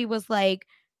literally was like,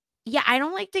 yeah, I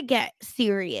don't like to get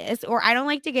serious or I don't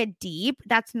like to get deep.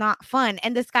 That's not fun.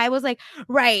 And this guy was like,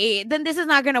 right, then this is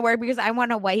not going to work because I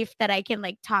want a wife that I can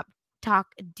like talk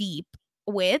deep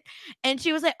with. And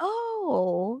she was like,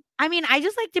 oh, I mean, I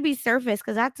just like to be surface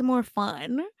because that's more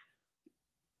fun.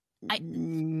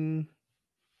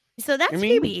 So that's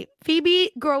Phoebe.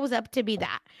 Phoebe grows up to be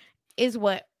that is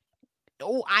what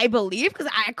I believe, because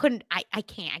I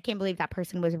can't believe that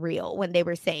person was real when they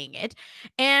were saying it.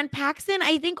 And Paxton,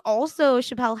 I think also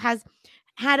Chappelle has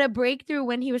had a breakthrough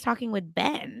when he was talking with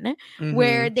Ben,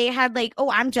 where they had like, oh,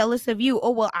 I'm jealous of you.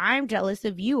 Oh, well, I'm jealous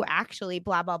of you, actually,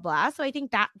 blah, blah, blah. So I think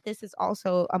that this is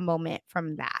also a moment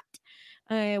from that.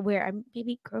 Where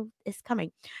maybe growth is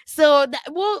coming. So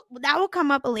that will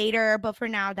come up later, but for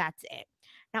now, that's it.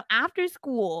 Now, after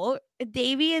school,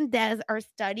 Davy and Des are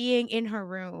studying in her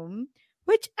room,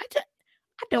 which I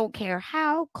don't care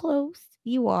how close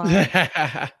you are.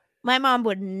 My mom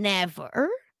would never.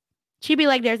 She'd be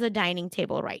like, there's a dining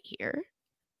table right here.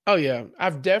 Oh, yeah.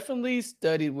 I've definitely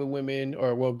studied with women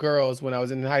girls when I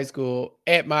was in high school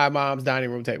at my mom's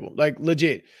dining room table. Like,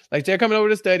 legit. Like, they're coming over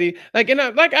to study. Like, and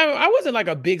I wasn't like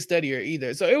a big studier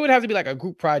either. So it would have to be like a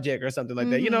group project or something like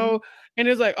that, And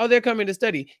it's like, oh, they're coming to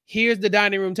study. Here's the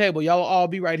dining room table. Y'all will all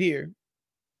be right here.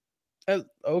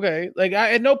 Okay. Like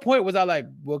at no point was I like,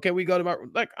 well, can we go to my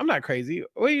like? I'm not crazy.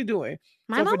 What are you doing?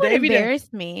 My So mom for would Davy to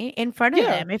embarrass me in front of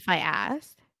yeah, them if I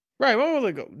asked. right. My mom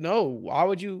would go, no. Why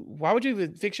would you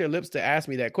even fix your lips to ask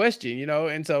me that question? You know.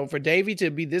 And so for Davy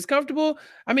to be this comfortable,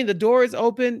 I mean, the door is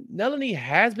open. Melanie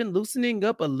has been loosening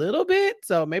up a little bit,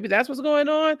 so maybe that's what's going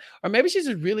on, or maybe she's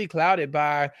just really clouded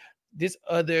by this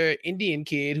other Indian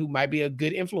kid who might be a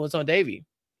good influence on Davy.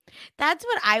 That's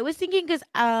what I was thinking because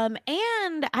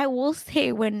and I will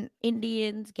say when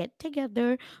Indians get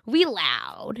together, we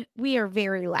loud. We are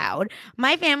very loud.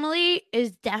 My family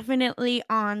is definitely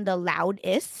on the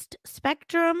loudest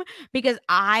spectrum because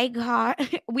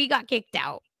we got kicked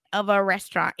out of a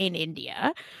restaurant in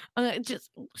India. Just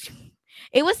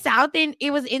it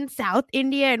was in South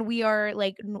India and we are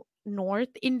like North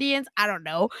Indians. I don't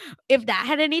know if that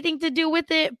had anything to do with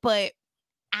it, but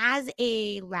as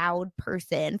a loud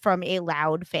person from a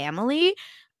loud family,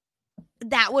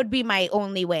 that would be my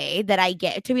only way that I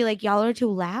get to be like, y'all are too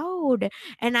loud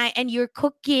and you're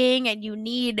cooking and you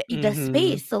need the Mhm.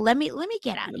 space. So let me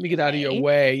get out of Let me your get out of your way.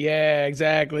 way. Yeah,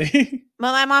 exactly.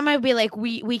 My mom would be like,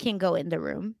 we can go in the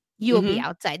room. You'll be Mhm.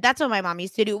 outside. That's what my mom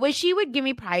used to do. Well, she would give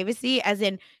me privacy, as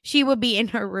in she would be in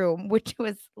her room, which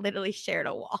was literally shared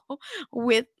a wall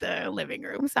with the living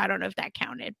room. So I don't know if that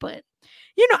counted, but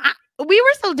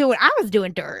I was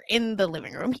doing dirt in the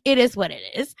living room. It is what it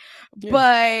is. Yeah.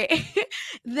 But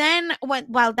then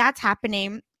while that's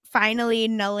happening, finally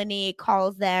Nalini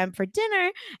calls them for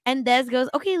dinner and Des goes,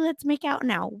 okay, let's make out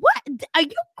now. What? Are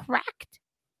you cracked?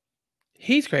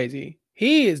 He's crazy.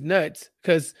 He is nuts.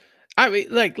 Cause I mean,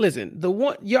 like, listen, the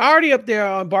one you're already up there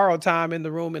on borrowed time in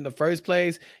the room in the first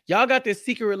place. Y'all got this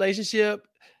secret relationship.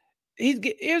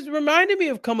 It was reminding me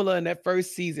of Kamala in that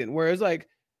first season, where it's like,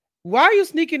 why are you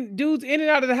sneaking dudes in and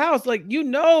out of the house? Like, they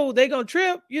gonna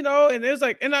trip, and it was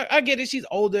like, and I get it, she's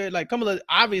older. Like Kamala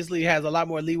obviously has a lot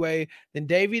more leeway than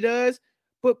Davy does.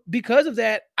 But because of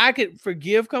that, I could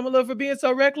forgive Kamala for being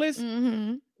so reckless.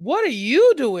 Mm-hmm. What are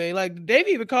you doing? Like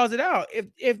Davey even calls it out.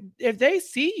 If they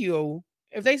see you,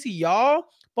 if they see y'all,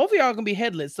 both of y'all gonna be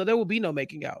headless, so there will be no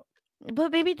making out.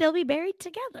 But maybe they'll be buried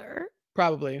together.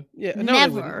 Probably. Yeah. No, they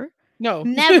wouldn't. Never. No.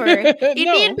 Never.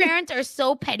 Indian No. parents are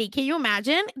so petty. Can you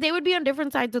imagine? They would be on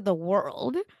different sides of the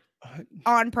world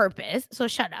on purpose. So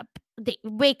shut up.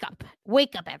 Wake up.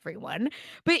 Wake up, everyone.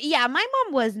 But yeah, my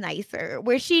mom was nicer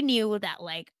where she knew that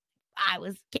like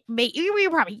we were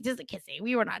probably just kissing.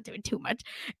 We were not doing too much.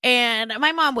 And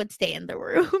my mom would stay in the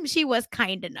room. She was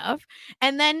kind enough.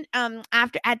 And then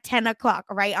after at 10 o'clock,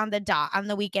 right on the dot on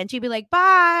the weekend, she'd be like,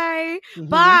 bye, Mhm.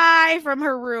 bye from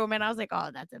her room. And I was like,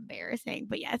 oh, that's embarrassing.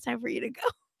 But yeah, it's time for you to go.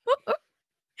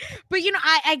 But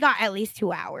I got at least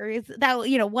 2 hours. That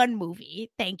one movie.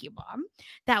 Thank you, mom.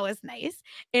 That was nice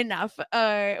enough.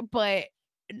 But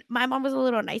my mom was a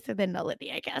little nicer than Melody,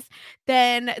 I guess.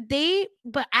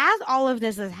 But as all of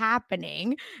this is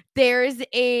happening, there's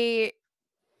a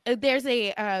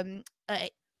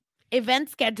event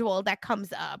schedule that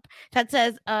comes up that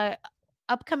says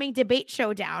upcoming debate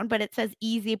showdown, but it says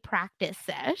easy practice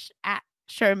sesh at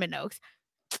Sherman Oaks.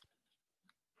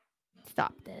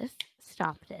 Stop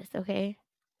this, okay?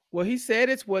 Well, he said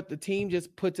it's what the team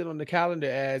just puts it on the calendar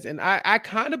as, and I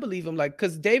kind of believe him, like,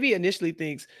 because Davey initially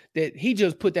thinks that he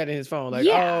just put that in his phone, like,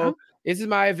 Yeah. oh, this is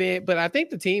my event. But I think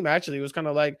the team actually was kind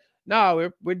of like,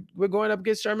 no, we're going up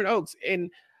against Sherman Oaks,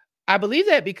 and I believe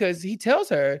that because he tells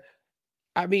her,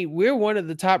 I mean, we're one of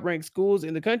the top ranked schools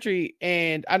in the country,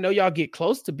 and I know y'all get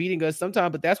close to beating us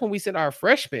sometimes, but that's when we send our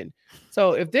freshmen.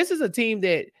 So if this is a team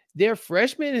that their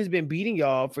freshman has been beating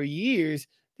y'all for years,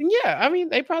 then yeah, I mean,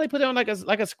 they probably put it on like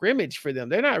a scrimmage for them.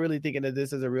 They're not really thinking of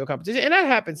this as a real competition, and that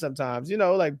happens sometimes.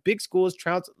 Like big schools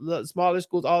trounce smaller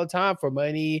schools all the time for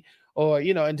money, or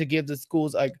and to give the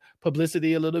schools like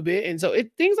publicity a little bit, and so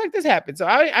things like this happen. So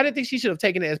I didn't think she should have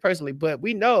taken it as personally, but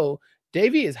we know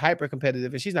Davy is hyper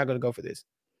competitive and she's not going to go for this.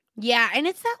 Yeah, and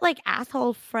it's that like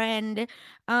asshole friend.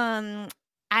 Um,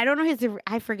 I don't know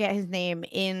I forget his name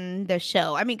in the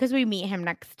show. I mean, because we'll meet him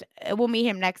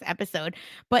next episode.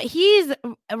 But he's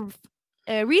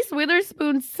Reese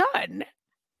Witherspoon's son.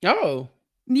 Oh.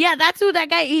 Yeah, that's who that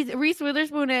guy. He's Reese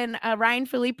Witherspoon and Ryan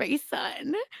Felipe's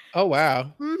son. Oh,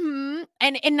 wow. Mm-hmm.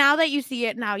 And now that you see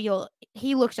it,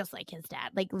 he looks just like his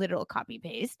dad, like literal copy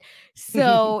paste.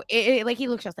 So like he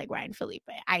looks just like Ryan Felipe,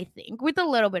 I think, with a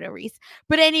little bit of Reese.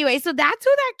 But anyway, so that's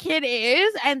who that kid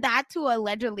is, and that's who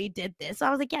allegedly did this. So I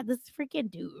was like, yeah, this is freaking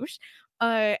douche.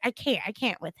 I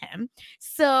can't with him.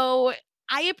 So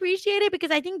I appreciate it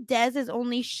because I think Des is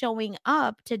only showing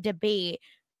up to debate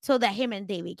so that him and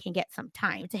Davey can get some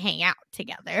time to hang out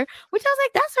together. Which I was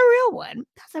like, that's a real one.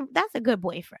 That's a good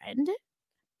boyfriend.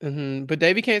 But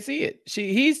Davy can't see it.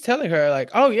 He's telling her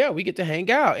like, "Oh yeah, we get to hang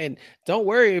out, and don't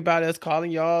worry about us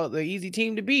calling y'all the easy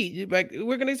team to beat. Like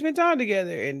we're gonna spend time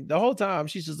together." And the whole time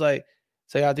she's just like,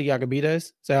 "So y'all think y'all can beat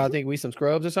us? So y'all think we some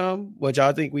scrubs or something? What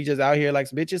y'all think we just out here like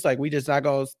some bitches? Like we just not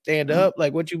gonna stand up?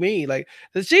 Like what you mean? Like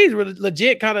she's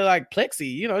legit kind of like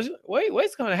plexi. Wait,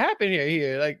 what's gonna happen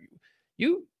here? Like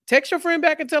you." Text your friend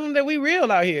back and tell him that we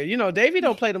real out here. Davy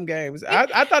don't play them games.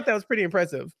 I thought that was pretty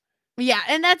impressive. Yeah,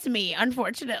 and that's me,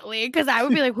 unfortunately, because I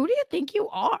would be like, "Who do you think you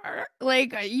are?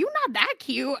 Like, you not that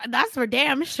cute. That's for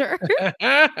damn sure."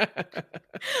 I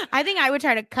think I would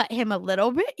try to cut him a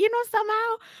little bit,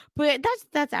 somehow. But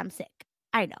that's I'm sick.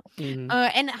 I know.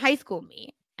 And high school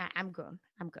me, I'm grown.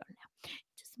 I'm grown now.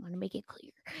 Just want to make it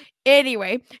clear.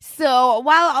 Anyway, so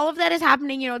while all of that is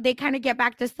happening, they kind of get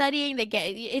back to studying.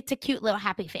 It's a cute little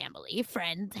happy family,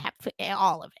 friends,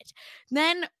 all of it.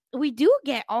 Then we do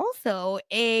get also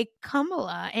a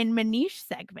Kamala and Manish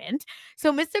segment.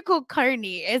 So Mr.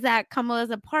 Kulkarni is at Kamala's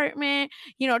apartment,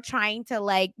 trying to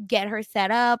like get her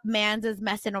set up. Mans is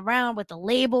messing around with the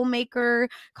label maker,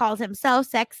 calls himself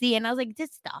sexy. And I was like,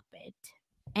 just stop it.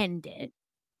 End it.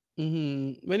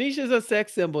 Manish is a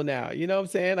sex symbol now. You know what I'm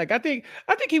saying? Like I think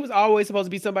he was always supposed to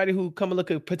be somebody who Kamala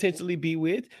could potentially be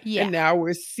with. Yeah. And now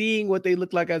we're seeing what they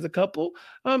look like as a couple.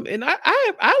 And I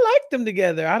like them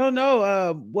together. I don't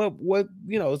know what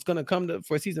is gonna come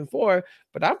for season 4,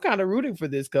 but I'm kind of rooting for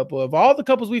this couple. Of all the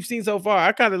couples we've seen so far,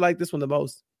 I kind of like this one the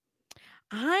most.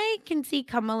 I can see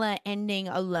Kamala ending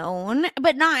alone,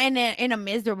 but not in a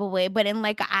miserable way, but in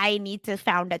like I need to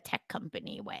found a tech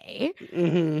company way.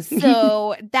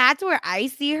 So that's where I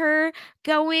see her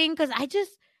going, because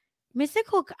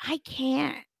Mystical, I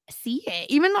can't see it,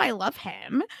 even though I love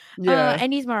him. Yeah.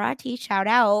 And he's Marathi, shout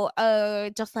out,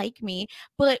 just like me.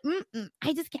 But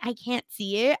I can't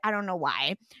see it. I don't know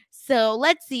why. So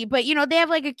let's see. But they have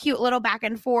like a cute little back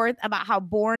and forth about how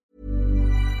boring.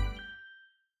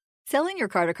 Selling your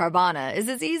car to Carvana is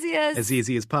as easy as... As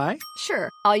easy as pie? Sure.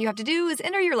 All you have to do is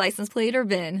enter your license plate or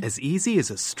VIN. As easy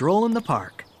as a stroll in the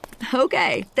park.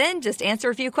 Okay, then just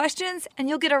answer a few questions and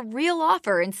you'll get a real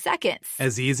offer in seconds.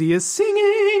 As easy as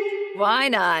singing. Why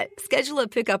not? Schedule a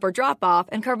pickup or drop off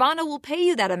and Carvana will pay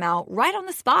you that amount right on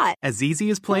the spot. As easy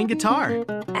as playing guitar.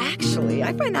 Actually,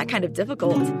 I find that kind of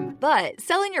difficult. But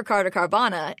selling your car to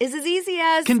Carvana is as easy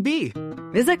as... Can be.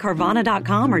 Visit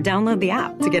Carvana.com or download the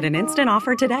app to get an instant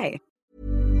offer today.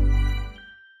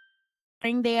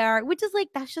 There, which is like,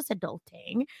 that's just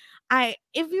adulting.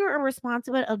 If you're a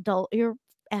responsible adult, you're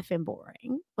effing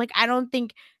boring. Like, I don't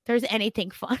think there's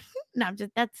anything fun. No,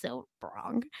 that's so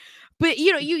wrong. But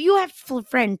you have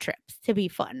friend trips to be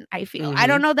fun, I feel. I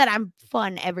don't know that I'm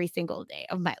fun every single day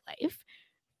of my life,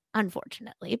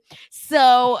 unfortunately.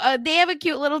 So they have a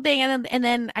cute little thing, and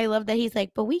then I love that he's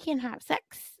like, but we can have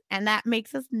sex, and that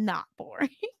makes us not boring.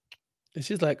 And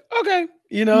she's like, okay,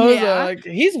 Yeah. like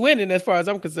he's winning as far as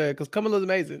I'm concerned, because Kamala's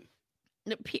amazing.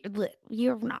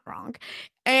 You're not wrong.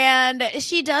 And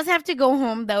she does have to go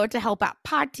home though to help out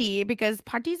Pati, because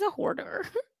Pati's a hoarder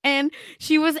and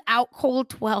she was out cold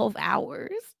 12 hours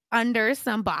under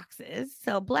some boxes.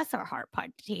 So bless her heart,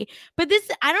 Pati. But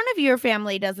I don't know if your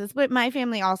family does this, but my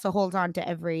family also holds on to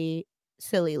every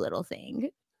silly little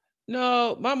thing.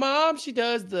 No, my mom, she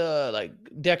does the like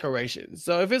decorations.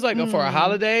 So if it's like for a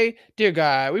holiday, dear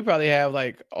God, we probably have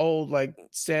like old like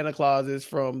Santa Clauses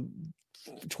from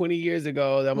 20 years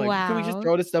ago. I'm like, can we just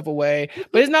throw this stuff away?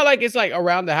 But it's not like it's like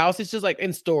around the house. It's just like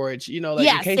in storage,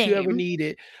 like in case you ever need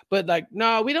it. But like,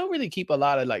 no, we don't really keep a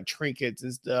lot of like trinkets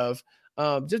and stuff.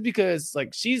 Just because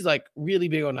like she's like really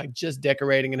big on like just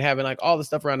decorating and having like all the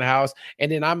stuff around the house,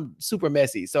 and then I'm super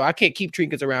messy, so I can't keep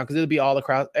trinkets around because it'll be all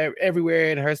across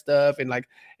everywhere in her stuff, and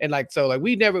so like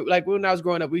we never, like when I was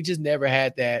growing up, we just never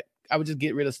had that. I would just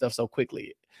get rid of stuff so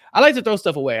quickly. I like to throw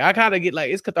stuff away. I kind of get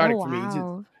like, it's cathartic for me.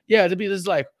 To be just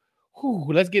like,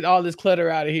 let's get all this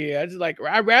clutter out of here. I just like,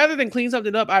 rather than clean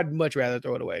something up, I'd much rather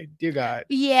throw it away. Dear God.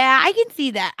 Yeah, I can see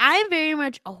that. I'm very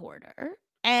much a hoarder,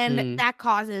 and that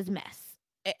causes mess.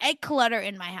 I clutter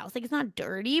in my house. Like, it's not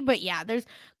dirty, but yeah, there's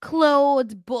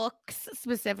clothes, books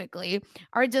specifically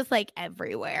are just like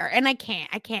everywhere, and I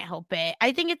can't help it.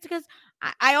 I think it's because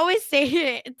I always say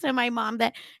it to my mom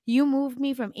that you moved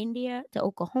me from India to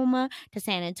Oklahoma to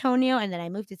San Antonio, and then I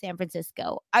moved to San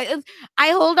Francisco. I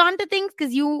hold on to things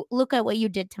because you look at what you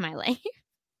did to my life.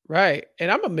 Right. And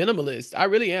I'm a minimalist. I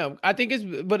really am. I think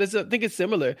it's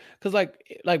similar. Cause like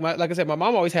I said, my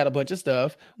mom always had a bunch of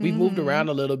stuff. We've moved around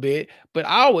a little bit, but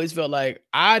I always felt like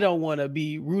I don't want to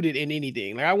be rooted in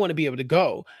anything. Like I want to be able to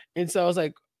go. And so I was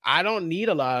like, I don't need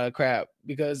a lot of crap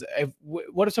because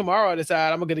what if tomorrow I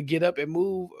decide I'm going to get up and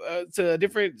move to a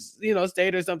different,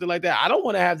 state or something like that? I don't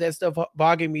want to have that stuff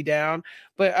bogging me down.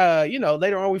 But,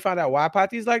 later on we find out why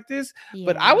Pati's like this. Yeah.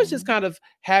 But I was just kind of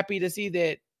happy to see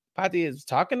that Pati is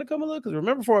talking to Kamala because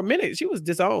remember for a minute she was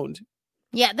disowned.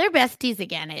 Yeah, they're besties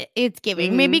again. It's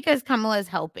giving. Maybe because Kamala is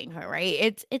helping her, right?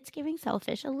 It's giving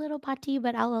selfish a little, Pati,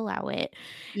 but I'll allow it.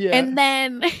 Yeah. And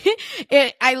then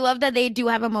I love that they do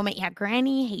have a moment. Yeah,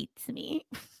 Granny hates me.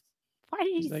 Why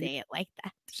did you say it like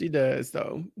that? She does,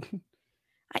 though.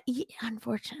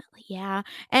 Unfortunately, yeah.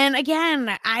 And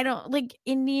again, I don't like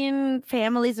Indian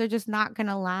families are just not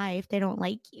gonna lie if they don't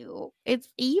like you. It's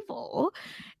evil.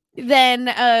 Then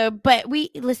but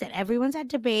we listen, everyone's at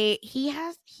debate. He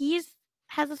has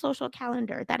a social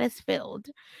calendar that is filled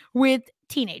with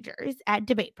teenagers at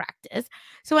debate practice.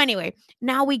 So anyway,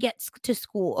 now we get to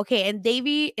school. Okay, and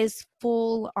Devi is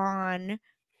full on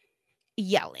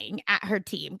yelling at her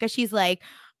team because she's like,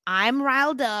 I'm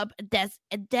riled up. Des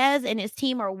and his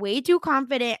team are way too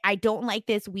confident. I don't like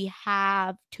this. We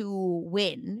have to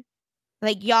win.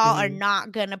 Like, y'all are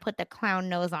not gonna put the clown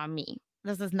nose on me.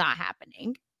 This is not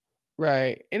happening.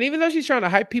 Right. And even though she's trying to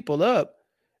hype people up,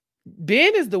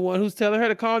 Ben is the one who's telling her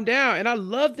to calm down. And I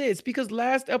love this because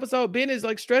last episode, Ben is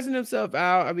like stressing himself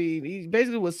out. I mean, he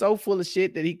basically was so full of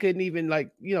shit that he couldn't even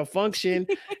function.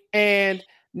 And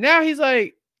now he's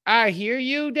like, I hear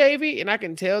you, Davy. And I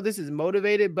can tell this is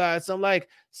motivated by some like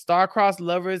star-crossed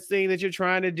lovers thing that you're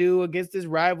trying to do against this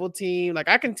rival team. Like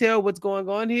I can tell what's going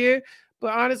on here.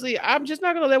 But honestly, I'm just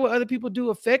not going to let what other people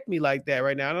do affect me like that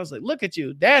right now. And I was like, look at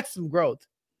you. That's some growth.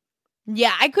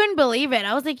 Yeah, I couldn't believe it.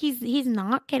 I was like, he's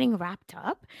not getting wrapped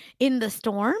up in the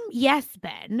storm. Yes,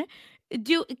 Ben,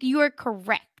 you are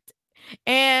correct.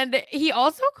 And he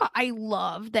also, I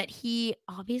love that he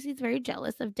obviously is very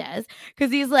jealous of Des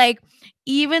because he's like,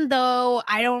 even though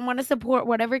I don't want to support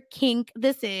whatever kink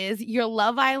this is, your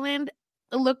Love Island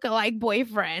lookalike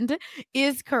boyfriend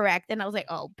is correct. And I was like,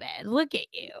 oh, Ben, look at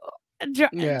you.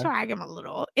 Drag him a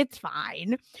little. It's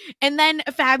fine. And then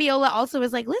Fabiola also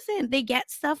is like, listen, they get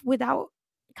stuff without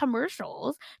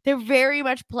commercials. They're very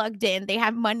much plugged in. They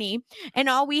have money. And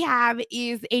all we have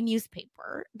is a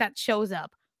newspaper that shows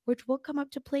up, which will come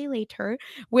up to play later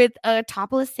with a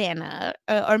topless Santa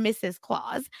or Mrs.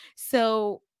 Claus.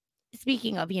 So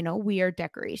speaking of, weird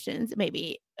decorations,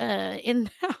 maybe in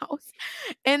the house.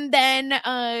 And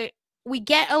then we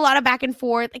get a lot of back and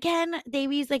forth. Again,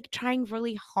 Davy's like trying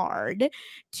really hard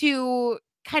to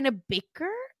kind of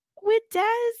bicker with Des.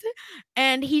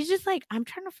 And he's just like, I'm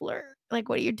trying to flirt. Like,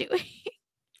 what are you doing?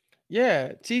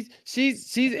 Yeah,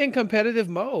 she's in competitive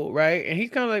mode, right? And he's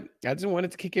kind of like, I just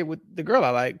wanted to kick it with the girl I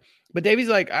like. But Davy's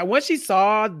like, once she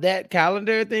saw that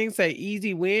calendar thing say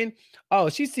easy win, oh,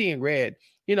 she's seeing red.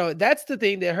 That's the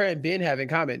thing that her and Ben have in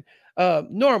common.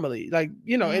 Normally,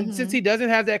 and since he doesn't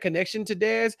have that connection to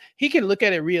Des, he can look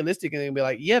at it realistically and be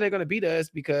like, yeah, they're going to beat us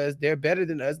because they're better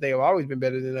than us. They have always been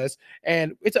better than us.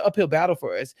 And it's an uphill battle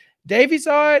for us. Davy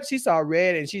saw it. She saw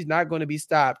red and she's not going to be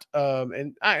stopped.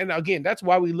 And again, that's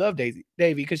why we love Davy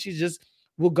because she just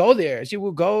will go there. She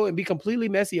will go and be completely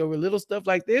messy over little stuff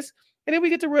like this. And then we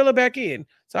get to reel her back in.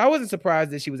 So I wasn't surprised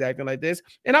that she was acting like this.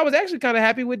 And I was actually kind of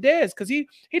happy with Des because he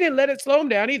didn't let it slow him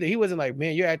down either. He wasn't like,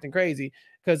 man, you're acting crazy.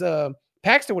 Because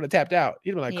Paxton would have tapped out.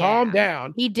 He'd been like, calm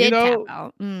down. He did tap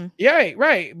out. Yeah,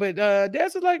 right. But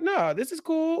Des was like, no, this is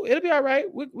cool. It'll be all right.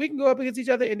 We can go up against each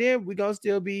other and then we're going to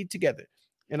still be together.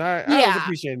 And I was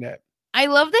appreciating that. I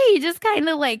love that he just kind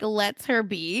of like lets her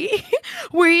be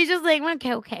where he's just like,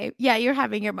 okay. Yeah, you're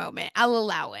having your moment. I'll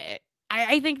allow it.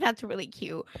 I think that's really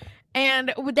cute.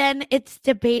 And then it's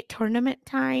debate tournament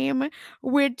time,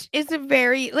 which is a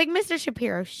very like Mr.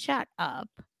 Shapiro, shut up.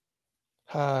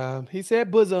 He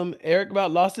said bosom. Eric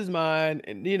about lost his mind,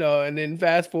 and and then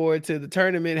fast forward to the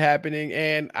tournament happening,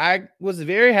 and I was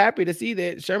very happy to see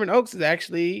that Sherman Oaks is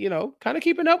actually, kind of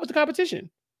keeping up with the competition.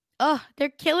 Oh, they're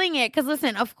killing it. Because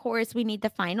listen, of course, we need the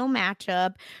final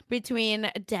matchup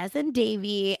between Des and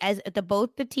Davy as both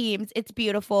the teams. It's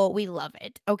beautiful. We love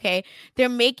it. Okay. They're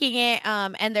making it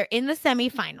and they're in the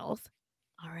semifinals.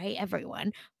 All right,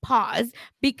 everyone, pause.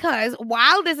 Because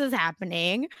while this is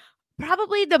happening,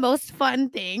 probably the most fun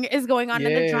thing is going on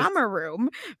in the drama room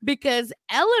because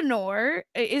Eleanor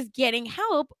is getting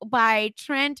help by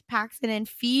Trent, Paxton, and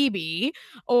Phoebe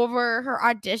over her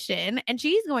audition. And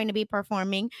she's going to be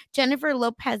performing Jennifer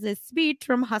Lopez's speech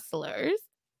from Hustlers.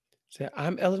 Said,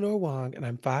 I'm Eleanor Wong and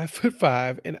I'm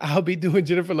 5'5", and I'll be doing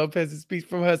Jennifer Lopez's speech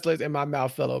from Hustlers, and my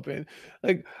mouth fell open.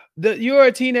 Like, you're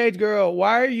a teenage girl.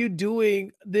 Why are you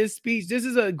doing this speech? This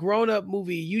is a grown-up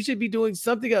movie. You should be doing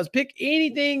something else. Pick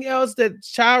anything else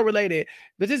that's child related.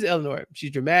 But this is Eleanor.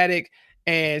 She's dramatic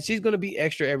and she's gonna be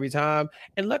extra every time.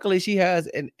 And luckily, she has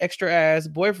an extra ass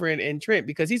boyfriend in Trent,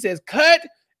 because he says cut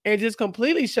and just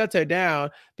completely shuts her down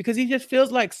because he just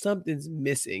feels like something's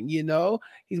missing,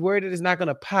 He's worried that it's not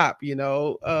gonna pop, and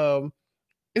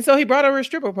so he brought her a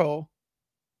stripper pole.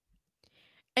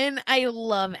 And I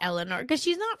love Eleanor because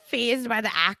she's not fazed by the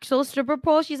actual stripper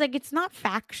pole. She's like, it's not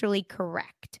factually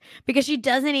correct because she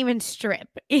doesn't even strip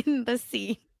in the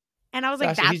scene. And I was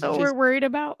like, Sasha, that's what we're worried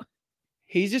about.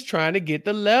 He's just trying to get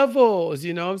the levels,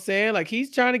 you know what I'm saying? Like,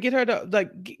 he's trying to get her to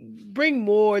bring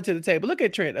more to the table. Look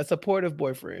at Trent, a supportive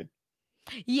boyfriend.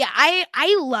 Yeah,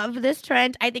 I love this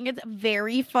trend. I think it's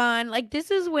very fun. Like,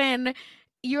 this is when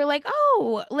you're like,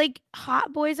 oh, like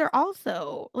hot boys are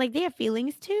also like, they have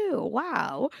feelings too.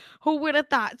 Wow, who would have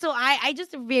thought? So I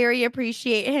just very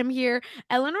appreciate him here.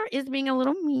 Eleanor is being a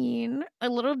little mean, a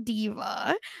little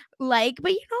diva, like,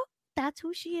 but that's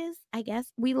who she is. I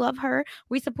guess we love her.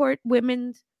 We support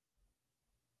women's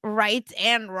rights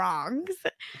and wrongs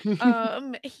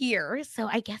here, so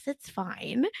I guess it's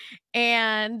fine.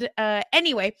 And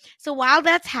anyway, so while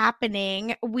that's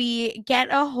happening, we get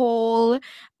a whole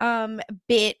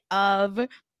bit of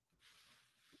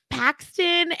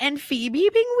Paxton and Phoebe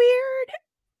being weird.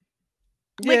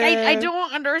 Like, I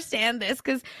don't understand this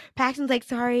because Paxton's like,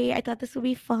 sorry, I thought this would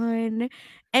be fun,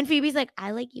 and Phoebe's like,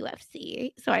 I like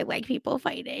UFC, so I like people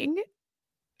fighting.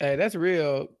 Hey, that's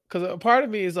real. Because a part of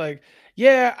me is like,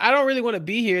 yeah, I don't really want to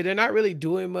be here. They're not really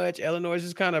doing much. Eleanor's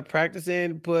just kind of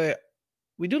practicing, but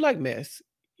we do like mess,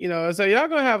 So y'all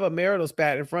gonna have a marital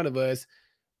spat in front of us.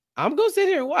 I'm gonna sit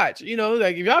here and watch,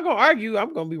 Like, if y'all gonna argue,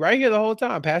 I'm gonna be right here the whole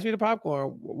time. Pass me the popcorn.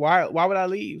 Why would I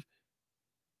leave?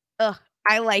 Ugh,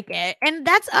 I like it, and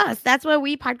that's us. That's why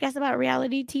we podcast about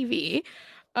reality TV.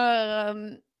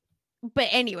 But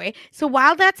anyway, so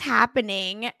while that's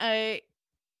happening,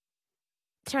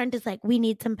 Trent is like, we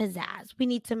need some pizzazz. We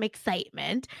need some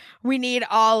excitement. We need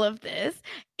all of this.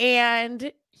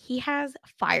 And he has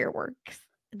fireworks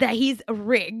that he's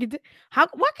rigged.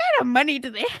 What kind of money do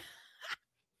they have?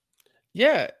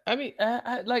 Yeah, I mean,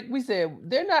 like we said,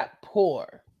 they're not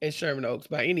poor at Sherman Oaks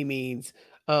by any means.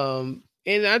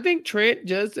 And I think Trent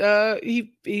just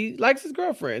he likes his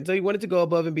girlfriend, so he wanted to go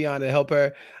above and beyond to help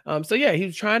her. So yeah, he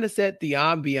was trying to set the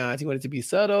ambiance. He wanted to be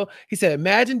subtle. He said,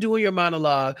 "Imagine doing your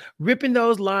monologue, ripping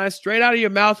those lines straight out of your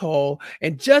mouth hole,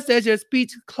 and just as your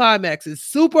speech climaxes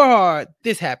super hard,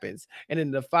 this happens, and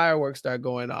then the fireworks start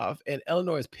going off, and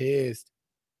Eleanor is pissed."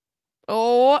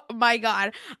 Oh my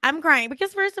God, I'm crying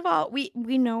because first of all, we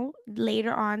know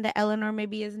later on that Eleanor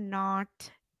maybe is not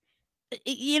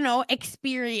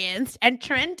experienced, and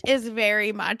Trent is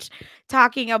very much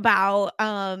talking about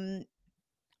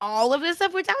all of this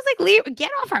stuff, which I was like, get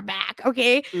off her back,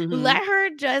 okay? Let her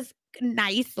just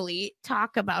nicely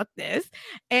talk about this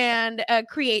and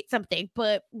create something.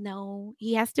 But no,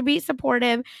 he has to be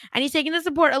supportive, and he's taking the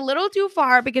support a little too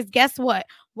far because guess what?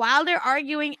 While they're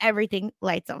arguing, everything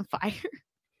lights on fire.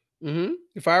 The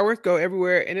fireworks go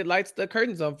everywhere, and it lights the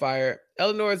curtains on fire.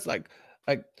 Eleanor's like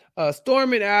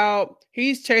storming out.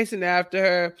 He's chasing after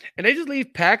her, and they just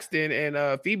leave Paxton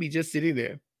and Phoebe just sitting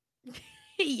there.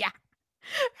 Yeah.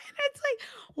 And it's like,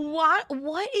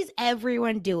 what is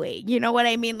everyone doing? You know what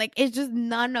I mean? Like, it's just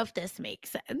none of this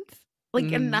makes sense. Like,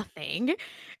 nothing.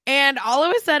 And all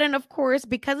of a sudden, of course,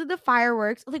 because of the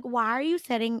fireworks, like, why are you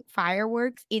setting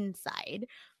fireworks inside?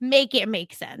 Make it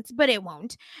make sense, but it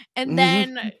won't. And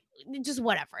then just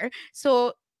whatever.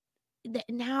 So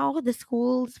now the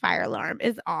school's fire alarm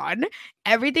is on.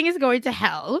 Everything is going to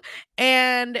hell.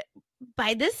 And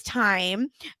by this time,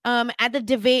 at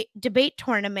the debate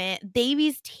tournament,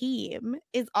 Davy's team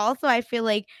is also, I feel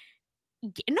like,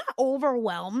 not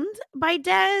overwhelmed by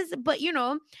Des, but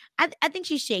I think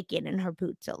she's shaking in her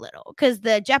boots a little because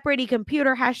the Jeopardy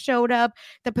computer has showed up,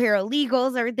 the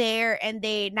paralegals are there, and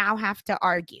they now have to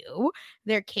argue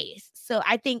their case. So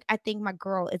I think my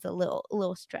girl is a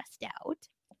little stressed out.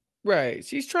 Right.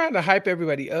 She's trying to hype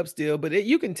everybody up still, but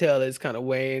you can tell it's kind of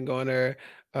weighing on her.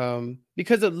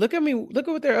 Because look at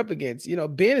what they're up against.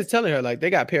 Ben is telling her like they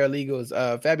got paralegals.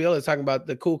 Fabiola is talking about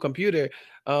the cool computer.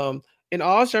 And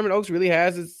all Sherman Oaks really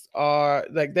has is are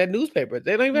like that newspaper.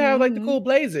 They don't even have like the cool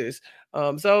blazers.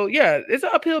 So yeah, it's an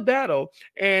uphill battle.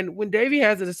 And when Davy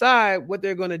has to decide what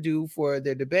they're going to do for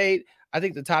their debate, I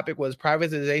think the topic was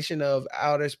privatization of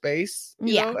outer space,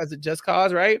 you know, as a just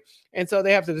cause, right? And so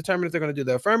they have to determine if they're going to do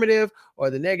the affirmative or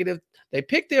the negative. They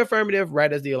pick the affirmative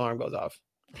right as the alarm goes off.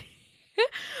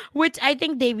 Which I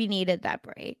think Davy needed that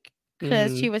break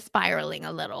because she was spiraling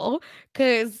a little.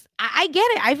 Because I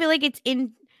get it. I feel like it's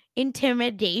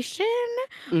intimidation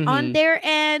on their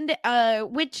end,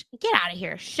 which get out of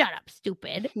here, shut up,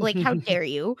 stupid, like how dare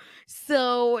you.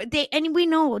 So we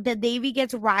know that Davy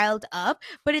gets riled up,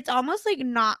 but it's almost like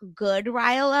not good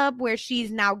rile up where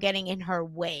she's now getting in her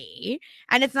way,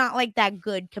 and it's not like that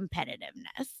good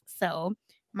competitiveness. So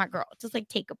my girl, just like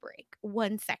take a break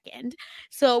 1 second.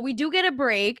 So we do get a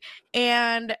break,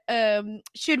 and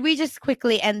should we just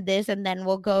quickly end this and then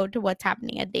we'll go to what's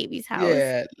happening at Davy's house?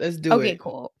 Yeah, let's do it. Okay,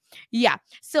 cool. Yeah.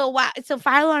 So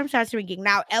fire alarm starts ringing.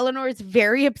 Now Eleanor is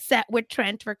very upset with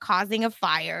Trent for causing a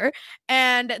fire,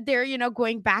 and they're, you know,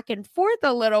 going back and forth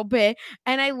a little bit.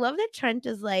 And I love that Trent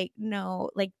is like, no,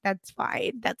 like that's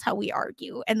fine. That's how we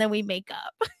argue, and then we make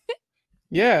up.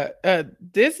 Yeah,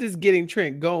 this is getting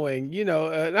Trent going, you know,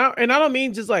 and I don't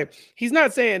mean just like, he's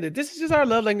not saying that this is just our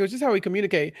love language, this is how we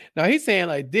communicate. No, he's saying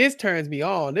like, this turns me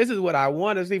on. This is what I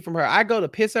want to see from her. I go to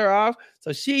piss her off,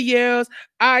 so she yells,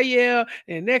 I yell,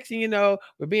 and next thing you know,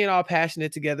 we're being all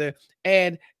passionate together.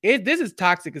 And this is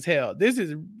toxic as hell. This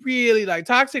is really like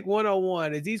toxic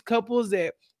 101. Is these couples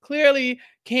that clearly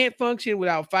can't function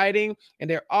without fighting, and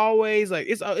they're always like,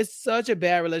 it's such a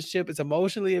bad relationship. It's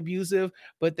emotionally abusive,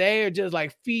 but they are just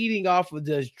like feeding off of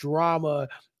this drama.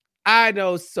 I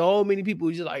know so many people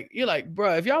who just like, you're like,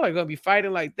 bro, if y'all are gonna be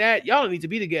fighting like that, y'all don't need to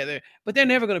be together. But they're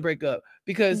never gonna break up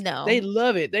because they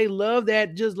love it. They love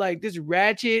that, just like this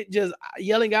ratchet, just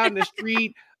yelling out in the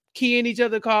street, keying each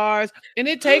other cars. And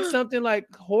it takes something like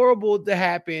horrible to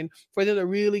happen for them to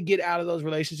really get out of those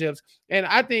relationships. And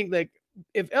I think like,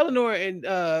 if Eleanor and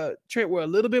Trent were a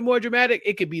little bit more dramatic,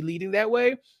 it could be leading that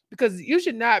way, because you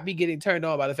should not be getting turned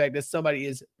on by the fact that somebody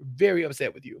is very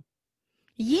upset with you.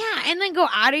 Yeah, and then go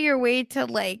out of your way to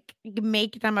like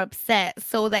make them upset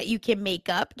so that you can make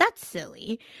up. That's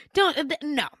silly.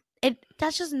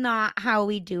 That's just not how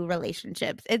we do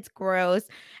relationships. It's gross.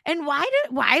 And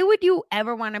why would you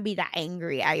ever want to be that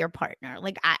angry at your partner?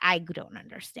 Like I don't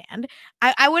understand.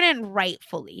 I wouldn't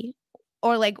rightfully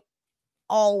or like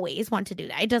always want to do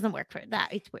that. It doesn't work for that.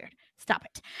 It's weird. Stop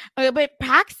it. But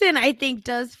Paxton, I think,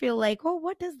 does feel like, well,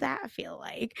 what does that feel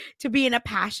like to be in a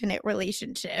passionate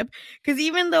relationship? Because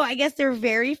even though I guess they're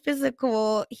very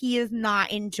physical, he is not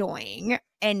enjoying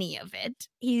any of it.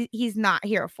 He's not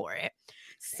here for it.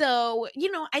 So,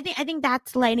 you know, I think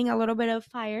that's lighting a little bit of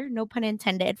fire, no pun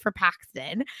intended, for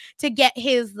Paxton to get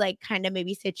his like kind of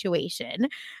maybe situation.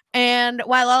 And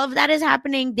while all of that is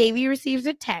happening, Davy receives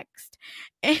a text.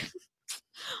 And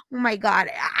oh my God.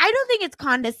 I don't think it's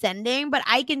condescending, but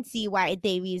I can see why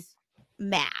Davy's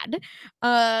mad.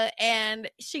 And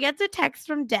she gets a text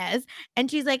from Des,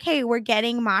 and she's like, hey, we're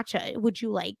getting matcha. Would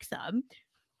you like some?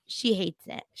 She hates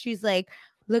it. She's like,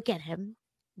 look at him.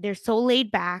 They're so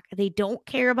laid back. They don't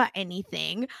care about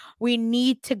anything. We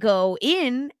need to go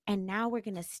in, and now we're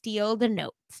going to steal the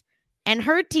notes. And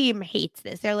her team hates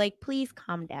this. They're like, please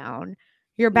calm down.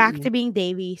 You're back to being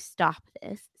Davy. Stop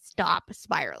this. Stop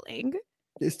spiraling.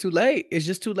 It's too late. It's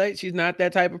just too late. She's not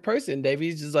that type of person.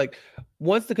 Davy's just like,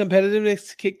 once the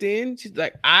competitiveness kicked in, she's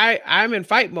like, I'm in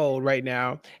fight mode right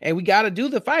now, and we got to do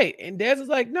the fight. And Des is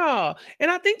like, no.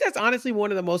 And I think that's honestly one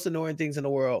of the most annoying things in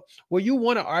the world, where you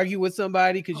want to argue with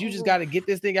somebody because you just got to get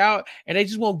this thing out, and they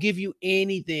just won't give you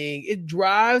anything. It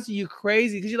drives you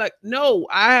crazy because you're like, no,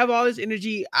 I have all this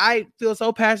energy. I feel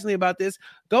so passionately about this.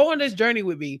 Go on this journey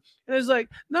with me. And it's like,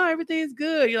 no, everything's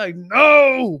good. You're like,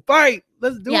 no, fight.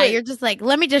 Let's do it. Yeah, you're just like,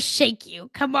 let me just shake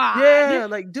you. Come on. Yeah,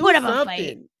 like do Put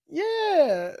something.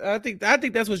 Yeah, I think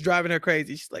that's what's driving her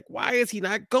crazy. She's like, why is he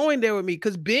not going there with me?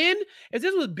 Because Ben, if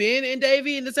this was Ben and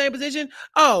Davy in the same position,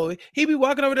 he'd be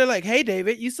walking over there like, hey,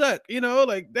 David, you suck. You know,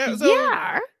 like that. So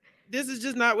yeah. This is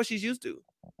just not what she's used to.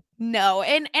 No,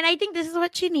 and I think this is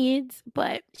what she needs,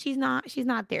 but she's not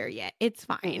there yet. It's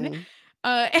fine.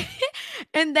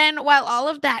 And then while all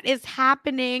of that is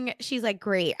happening, she's like,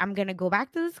 great, I'm gonna go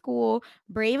back to the school,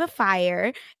 brave a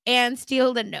fire, and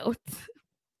steal the notes.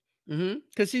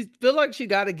 Because she feel like she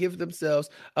got to give themselves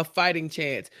a fighting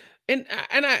chance. And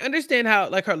I understand how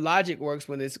like her logic works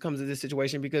when this comes to this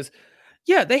situation, because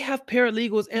yeah, they have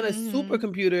paralegals and a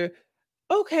supercomputer.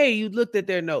 Okay, you looked at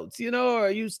their notes, you know,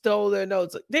 or you stole their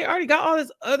notes. They already got all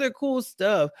this other cool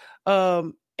stuff.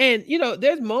 And you know,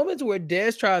 there's moments where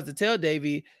Des tries to tell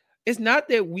Davy, it's not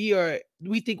that we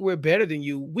think we're better than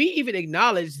you. We even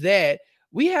acknowledge that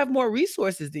we have more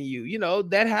resources than you. You know,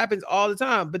 that happens all the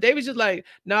time. But they was just like,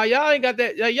 nah, y'all ain't got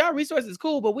that. Like, y'all resources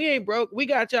cool, but we ain't broke. We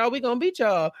got y'all. We gonna beat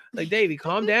y'all. Like, Davy,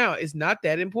 calm down. It's not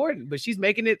that important. But she's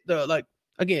making it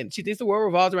again, she thinks the world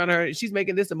revolves around her. And she's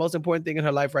making this the most important thing in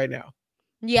her life right now.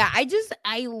 Yeah,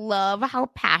 I love how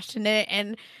passionate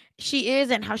and she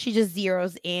is and how she just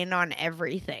zeroes in on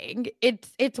everything.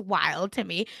 It's wild to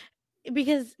me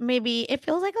because maybe it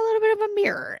feels like a little bit of a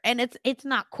mirror and it's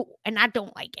not cool and I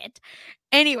don't like it.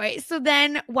 Anyway, so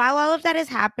then while all of that is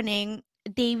happening,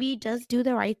 Davy does do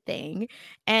the right thing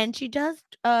and she does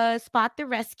spot the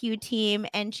rescue team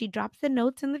and she drops the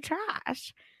notes in the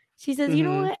trash. She says, "You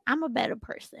know what? I'm a better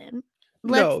person.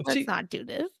 Let's not do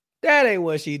this." That ain't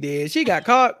what she did. She got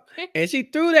caught and she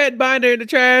threw that binder in the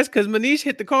trash because Manish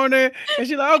hit the corner and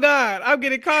she's like, "Oh God, I'm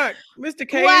getting caught." Mr.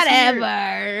 K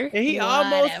Whatever. And he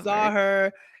almost saw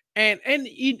her. And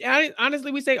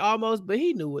honestly, we say almost, but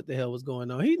he knew what the hell was going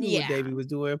on. He knew what Davy was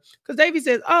doing. Because Davy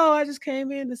says, "Oh, I just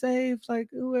came in to save like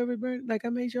whoever burned, like I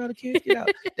made sure all the kids get out."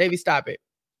 Davy, stop it.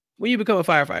 When you become a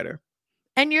firefighter.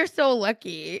 And you're so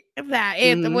lucky that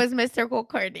it was Mr.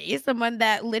 Kulkarni, someone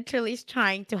that literally is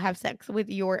trying to have sex with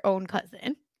your own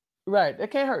cousin. Right.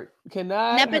 That can't hurt.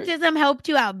 Cannot Nepotism helped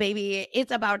you out, baby.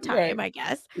 It's about time, I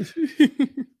guess.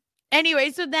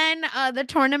 Anyway, so then the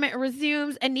tournament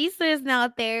resumes. Aneesa is now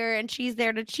there, and she's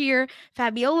there to cheer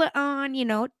Fabiola on, you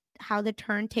know, how the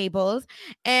turntables.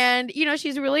 And, you know,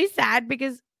 she's really sad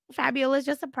because Fabiola is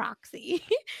just a proxy.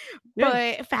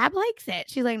 But Fab likes it.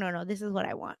 She's like, no, this is what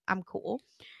I want. I'm cool.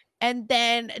 And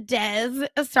then Des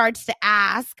starts to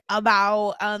ask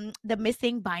about the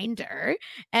missing binder.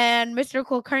 And Mr.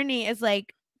 Kulkarni is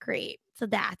like, great. So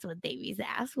that's what Davy's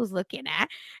ass was looking at.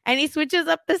 And he switches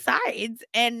up the sides.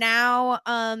 And now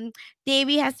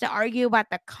Davy has to argue about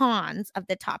the cons of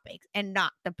the topics and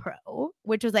not the pro,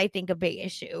 which was, I think, a big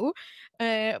issue.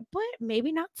 But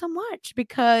maybe not so much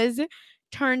because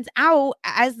turns out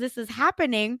as this is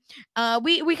happening,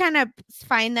 we kind of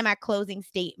find them at closing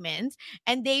statements.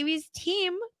 And Davy's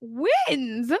team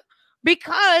wins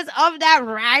because of that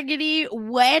raggedy,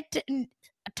 wet,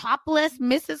 topless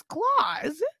Mrs.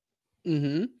 Claus.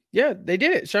 Yeah, they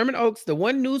did it. Sherman Oaks, the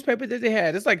one newspaper that they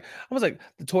had, it's like almost like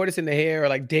the tortoise in the hare or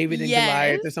like David and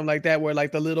Goliath or something like that, where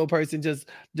like the little person just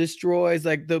destroys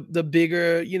like the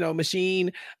bigger, you know,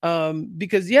 machine.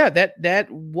 Because that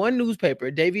one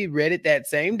newspaper, Davy read it that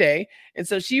same day. And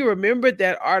so she remembered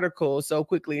that article so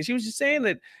quickly. And she was just saying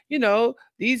that, you know,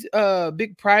 these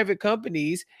big private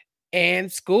companies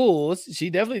and schools, she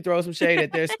definitely throws some shade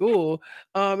at their school.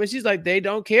 And she's like, they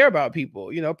don't care about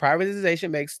people. You know,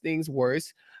 privatization makes things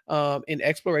worse in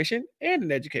exploration and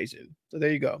in education. So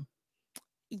there you go.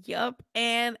 Yep.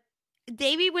 And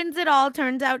Davy wins it all.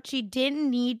 Turns out she didn't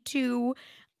need to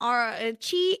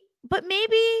cheat, but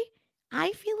maybe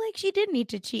I feel like she did need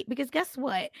to cheat because guess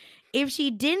what? If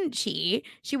she didn't cheat,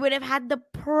 she would have had the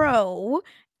pro.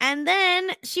 And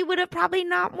then she would have probably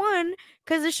not won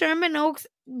because the Sherman Oaks,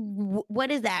 what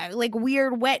is that? Like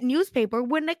weird wet newspaper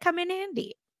wouldn't have come in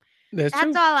handy. That's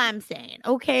all I'm saying.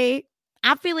 Okay.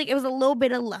 I feel like it was a little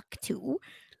bit of luck too.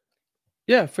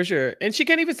 Yeah, for sure. And she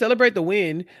can't even celebrate the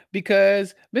win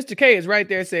because Mr. K is right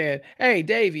there saying, "Hey,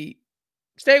 Davy,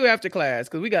 stay after class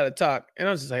because we got to talk." And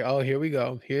I was just like, oh, here we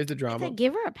go. Here's the drama. Like,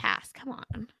 give her a pass. Come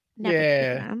on.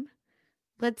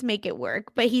 Let's make it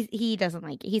work. But he doesn't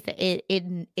like it. He said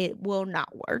it will not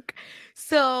work.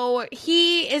 So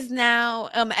he is now,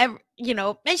 you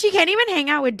know, and she can't even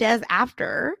hang out with Des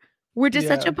after, which is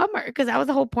such a bummer because that was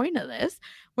the whole point of this,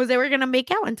 was they were going to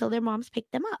make out until their moms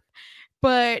picked them up.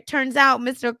 But turns out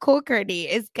Mr. Kulkarni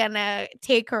is going to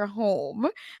take her home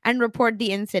and report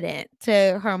the incident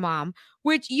to her mom,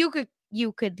 which you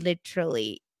could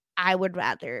literally, I would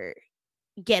rather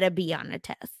get a B on a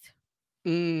test.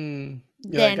 Then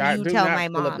like, you tell my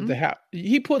mom.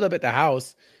 He pulled up at the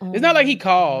house. It's not like he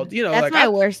called, you know. That's like my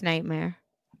worst nightmare.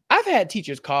 I've had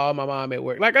teachers call my mom at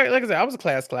work. Like I said, I was a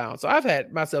class clown. So I've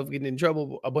had myself getting in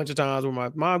trouble a bunch of times where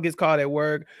my mom gets called at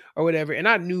work or whatever. And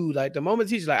I knew like the moment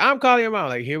the teacher's like, "I'm calling your mom,"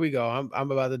 like, here we go.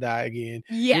 I'm about to die again.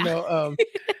 Yeah. You know,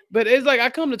 but it's like I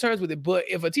come to terms with it. But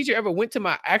if a teacher ever went to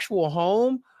my actual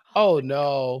home, oh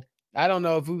no. I don't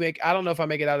know if I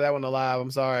make it out of that one alive.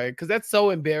 I'm sorry. Because that's so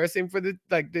embarrassing for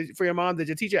for your mom that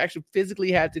your teacher actually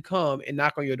physically had to come and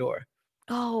knock on your door.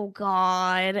 Oh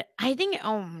God. I think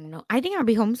I'll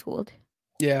be homeschooled.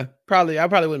 Yeah, probably. I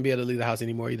probably wouldn't be able to leave the house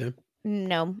anymore either.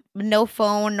 No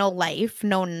phone, no life,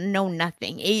 no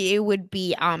nothing. It would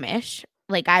be Amish.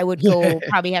 Like I would go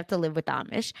probably have to live with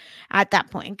Amish at that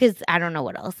point because I don't know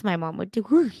what else my mom would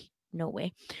do. No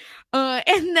way.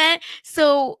 And then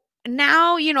so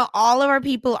now, all of our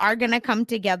people are going to come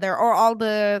together, or all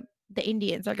the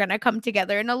Indians are going to come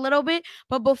together in a little bit.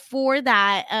 But before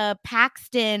that,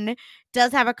 Paxton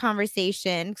does have a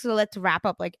conversation. So let's wrap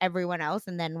up like everyone else,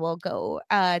 and then we'll go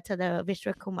to the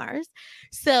Vishwa Kumars.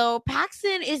 So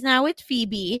Paxton is now with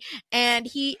Phoebe, and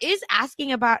he is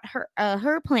asking about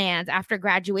her plans after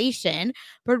graduation,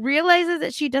 but realizes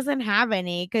that she doesn't have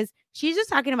any because she's just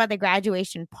talking about the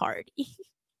graduation party.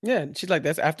 Yeah, and she's like,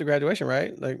 that's after graduation,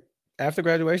 right? Like, after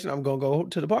graduation, I'm gonna go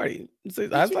to the party. So I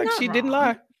was She's like, not she didn't wrong.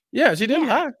 lie. Yeah, she didn't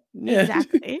Yeah. lie. Yeah.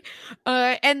 Exactly.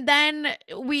 And then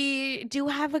we do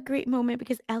have a great moment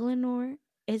because Eleanor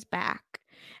is back,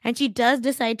 and she does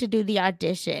decide to do the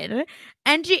audition,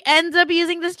 and she ends up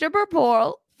using the stripper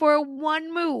pole for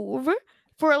one move,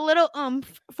 for a little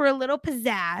oomph, for a little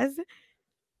pizzazz,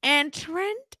 and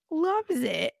Trent loves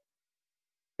it,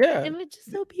 Yeah. and it's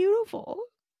just so beautiful.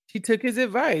 She took his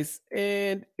advice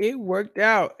and it worked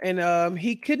out. And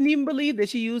he couldn't even believe that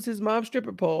she used his mom's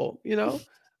stripper pole,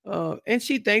 and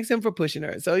she thanks him for pushing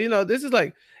her. So, this is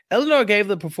like Eleanor gave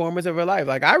the performance of her life.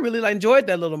 Like, I really enjoyed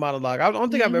that little monologue. I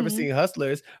don't think I've ever Mhm. seen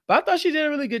Hustlers, but I thought she did a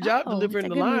really good job Oh, it's delivering a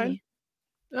the good line. movie.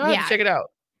 I have to Yeah. check it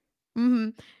out.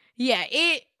 Yeah,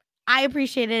 I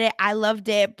appreciated it. I loved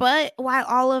it. But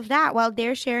while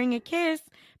they're sharing a kiss,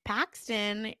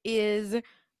 Paxton is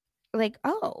like,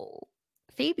 oh,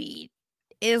 Phoebe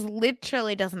is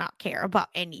literally does not care about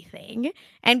anything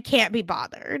and can't be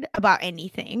bothered about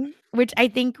anything, which I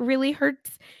think really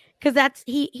hurts because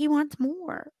he wants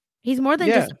more. He's more than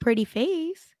Yeah. just a pretty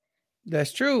face.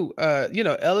 That's true.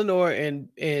 Eleanor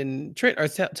and Trent are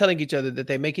telling each other that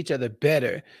they make each other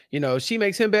better. She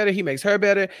makes him better, he makes her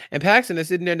better, and Paxton is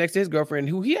sitting there next to his girlfriend,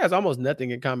 who he has almost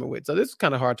nothing in common with. So this is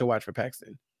kind of hard to watch for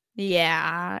Paxton.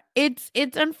 Yeah, it's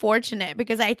unfortunate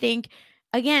because I think,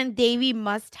 again, Davy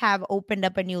must have opened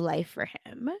up a new life for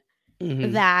him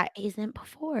Mhm. that isn't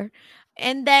before.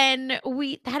 And then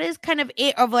that is kind of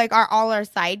it of like all our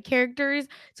side characters.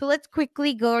 So let's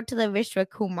quickly go to the Vishwa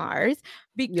Kumars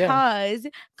because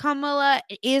Kamala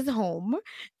is home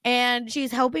and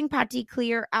she's helping Patty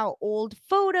clear out old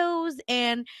photos,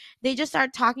 and they just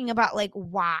start talking about like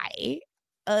why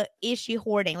is she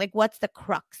hoarding? Like, what's the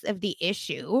crux of the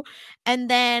issue? And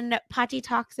then Patty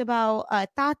talks about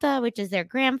Tata, which is their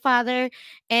grandfather,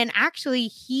 and actually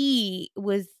he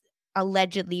was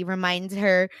allegedly reminds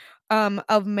her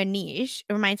of Manish,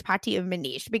 reminds Patty of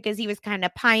Manish because he was kind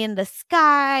of pie in the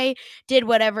sky, did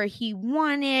whatever he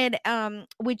wanted,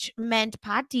 which meant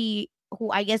Patty, who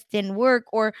I guess didn't work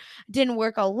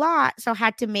a lot, so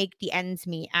had to make the ends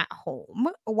meet at home,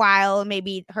 while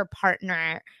maybe her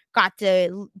partner got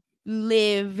to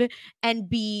live and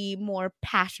be more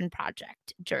passion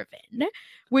project driven,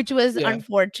 which was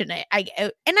unfortunate.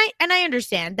 And I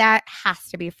understand that has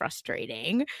to be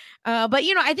frustrating, but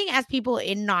I think as people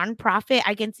in nonprofit,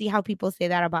 I can see how people say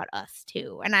that about us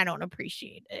too, and I don't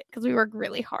appreciate it because we work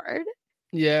really hard.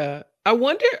 Yeah. I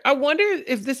wonder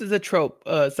if this is a trope,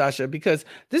 Sasha, because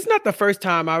this is not the first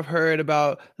time I've heard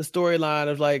about the storyline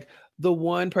of like the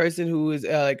one person who is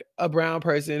like a brown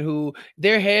person who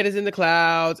their head is in the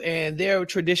clouds and their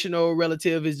traditional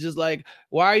relative is just like,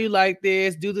 why are you like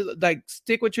this? Do the like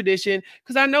stick with tradition.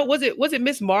 Cause I know was it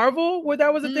Miss Marvel where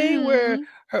that was a thing where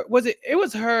it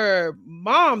was her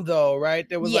mom though, right?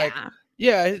 There was like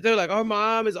they're like, her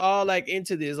mom is all like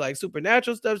into this like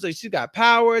supernatural stuff. So she's got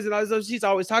powers and all this stuff. She's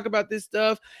always talking about this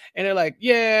stuff. And they're like,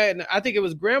 yeah. And I think it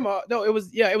was grandma. No, it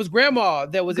was grandma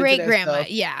that was into that grandma. stuff.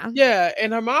 Yeah.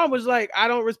 And her mom was like, I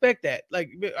don't respect that. Like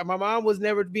my mom was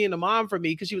never being a mom for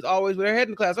me because she was always with her head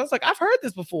in class. I was like, I've heard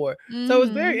this before. So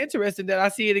it's very interesting that I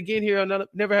see it again here on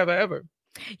Never Have I Ever.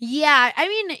 Yeah, I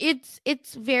mean,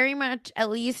 it's very much, at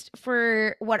least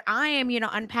for what I am,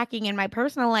 unpacking in my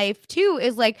personal life too,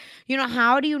 is like,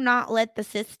 how do you not let the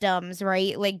systems,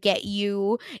 right, like get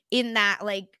you in that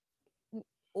like,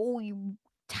 you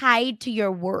tied to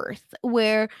your worth,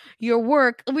 where your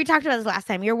work, we talked about this last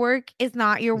time, your work is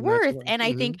not your worth. And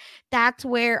I think that's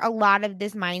where a lot of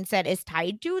this mindset is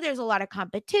tied to. There's a lot of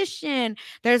competition,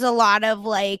 there's a lot of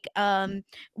like I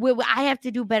have to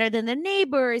do better than the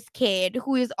neighbor's kid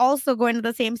who is also going to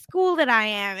the same school that I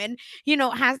am, and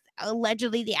has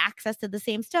allegedly the access to the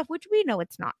same stuff, which we know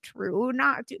it's not true.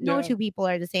 No two people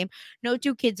are the same, no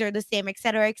two kids are the same,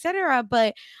 etc.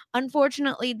 But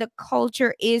unfortunately the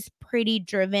culture is pretty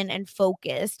driven and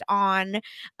focused on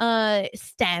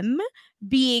STEM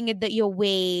being your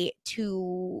way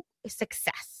to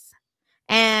success.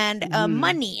 and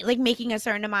money, like making a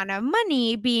certain amount of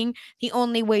money being the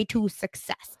only way to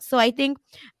success. So I think,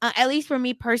 at least for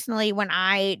me personally, when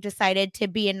I decided to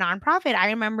be a nonprofit, I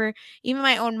remember even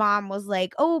my own mom was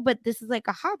like, oh, but this is like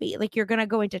a hobby. Like you're going to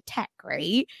go into tech,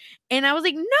 right? And I was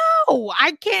like, no,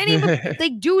 I can't even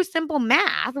like do simple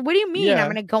math. What do you mean I'm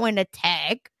going to go into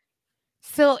tech?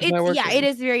 So it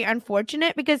is very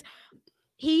unfortunate because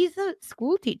he's a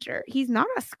school teacher. He's not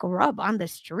a scrub on the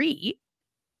street.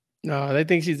 No, they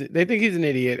think he's an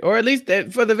idiot, or at least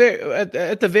at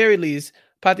the very least,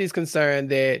 Pati's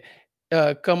concerned that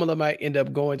Kamala might end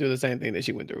up going through the same thing that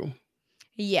she went through.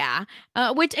 Yeah,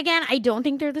 which again, I don't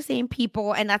think they're the same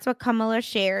people, and that's what Kamala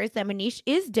shares. That Manish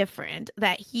is different.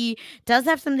 That he does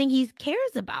have something he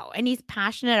cares about and he's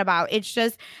passionate about. It's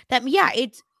just that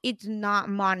it's not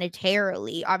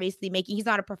monetarily obviously making. He's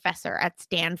not a professor at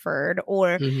Stanford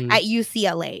or at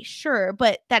UCLA, sure,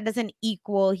 but that doesn't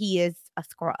equal he is a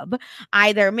scrub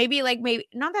either. Maybe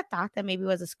not that thought that maybe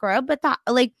was a scrub, but thought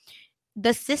like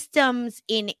the systems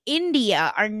in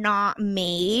India are not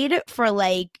made for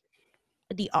like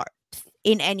the arts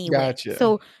in any way.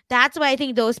 So that's why I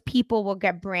think those people will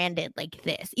get branded like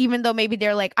this, even though maybe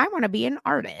they're like, I want to be an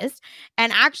artist.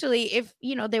 And actually, if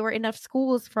there were enough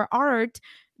schools for art,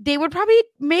 they would probably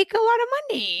make a lot of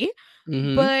money.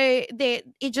 But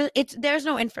there's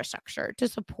no infrastructure to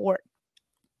support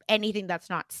anything that's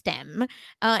not STEM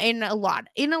in a lot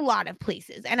of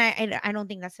places. And I don't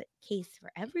think that's the case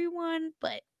for everyone,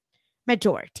 but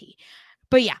majority.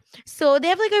 But yeah, so they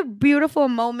have like a beautiful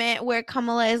moment where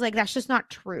Kamala is like, that's just not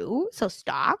true. So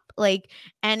stop. Like,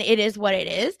 and it is what it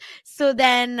is. So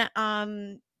then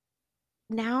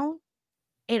now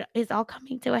it is all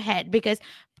coming to a head because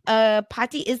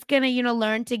Pati is gonna,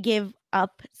 learn to give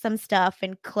up some stuff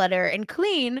and clutter and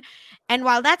clean. And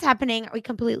while that's happening, we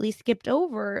completely skipped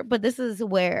over, but this is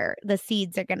where the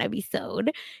seeds are gonna be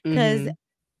sowed because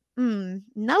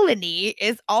Nalini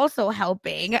is also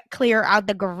helping clear out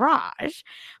the garage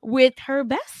with her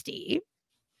bestie.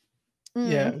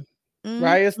 Yeah.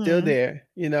 Raya's still there,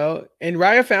 and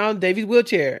Raya found Davy's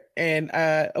wheelchair. And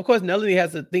of course, Nalini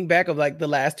has to think back of like the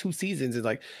last 2 seasons. It's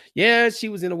like, yeah, she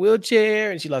was in a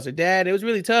wheelchair and she lost her dad. It was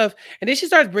really tough. And then she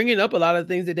starts bringing up a lot of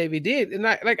things that Davy did. And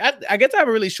I guess I have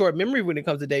a really short memory when it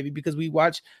comes to Davy because we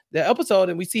watch the episode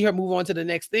and we see her move on to the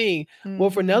next thing. Well,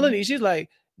 for Nalini, she's like,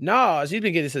 no, she's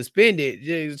been getting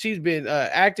suspended. She's been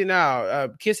acting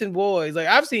out, kissing boys. Like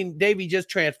I've seen Davy just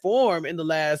transform in the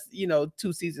last, 2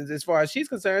 seasons as far as she's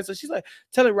concerned. So she's like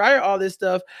telling Raya all this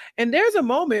stuff. And there's a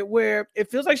moment where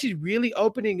it feels like she's really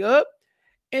opening up.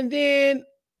 And then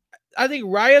I think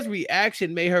Raya's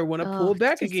reaction made her want to pull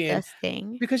back again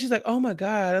because she's like, oh my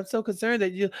God, I'm so concerned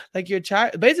that your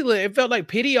child. Basically, it felt like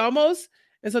pity almost.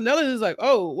 And so Nelly is like,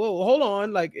 oh, whoa, hold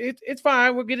on. Like it's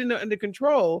fine. We're getting under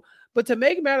control. But to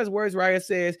make matters worse, Raya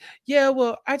says, yeah,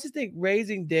 well, I just think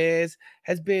raising Des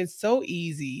has been so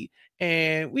easy.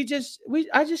 And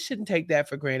I just shouldn't take that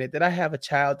for granted that I have a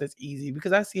child that's easy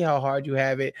because I see how hard you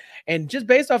have it. And just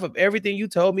based off of everything you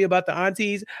told me about the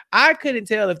aunties, I couldn't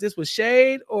tell if this was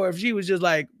shade or if she was just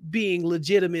like being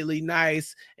legitimately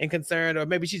nice and concerned, or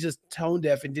maybe she's just tone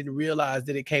deaf and didn't realize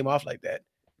that it came off like that.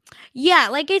 Yeah,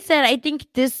 like I said, I think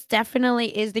this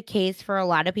definitely is the case for a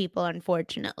lot of people,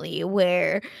 unfortunately,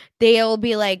 where they'll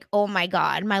be like, oh my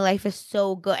God, my life is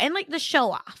so good. And like the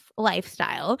show off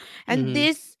lifestyle. And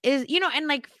this is, and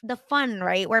like the fun,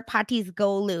 right? Where Pati's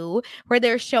Golu, where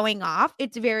they're showing off.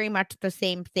 It's very much the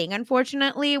same thing,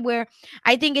 unfortunately, where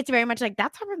I think it's very much like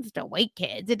that happens to white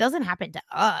kids. It doesn't happen to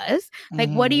us.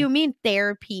 Like, what do you mean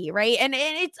therapy, right? And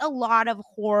it's a lot of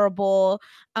horrible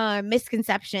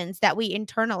misconceptions that we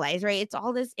internalize, right? It's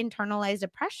all this internalized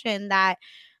oppression that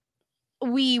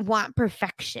we want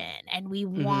perfection and we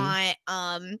want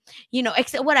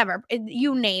whatever,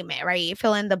 you name it, right?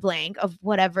 Fill in the blank of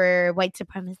whatever white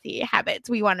supremacy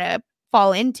habits we want to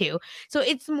fall into. So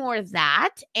it's more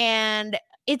that, and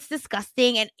it's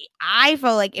disgusting. And I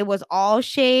felt like it was all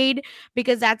shade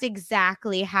because that's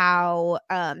exactly how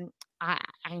I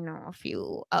know a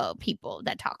few people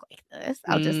that talk like this.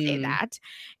 I'll just say that.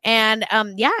 And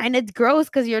and it's gross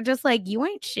because you're just like, you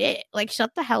ain't shit. Like,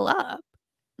 shut the hell up.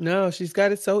 No, she's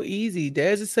got it so easy.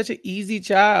 Des is such an easy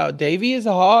child. Davy is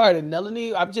hard. And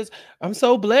Melanie, I'm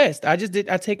so blessed. I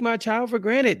take my child for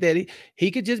granted that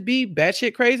he could just be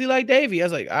batshit crazy like Davy. I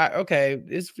was like, okay,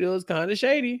 this feels kind of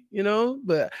shady,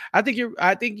 but I think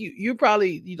you're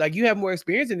probably like, you have more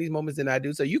experience in these moments than I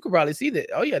do. So you could probably see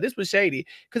that, oh yeah, this was shady.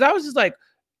 Cause I was just like,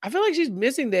 I feel like she's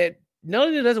missing that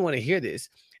Melanie doesn't want to hear this.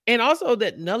 And also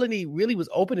that Melanie really was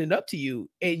opening up to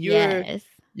you. And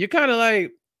you're kind of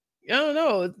like, I don't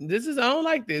know. I don't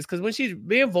like this because when she's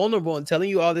being vulnerable and telling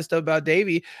you all this stuff about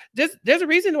Davy, there's a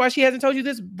reason why she hasn't told you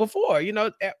this before.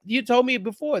 You told me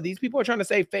before. These people are trying to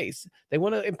save face. They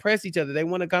want to impress each other. They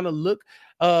want to kind of look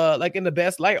like in the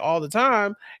best light all the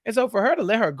time. And so for her to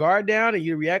let her guard down and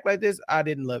you react like this, I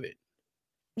didn't love it.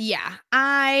 Yeah,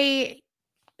 it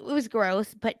was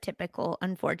gross, but typical,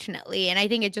 unfortunately. And I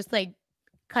think it just like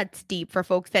cuts deep for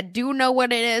folks that do know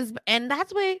what it is. And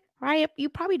that's why, right, you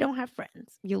probably don't have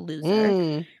friends, you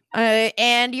loser.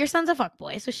 And your son's a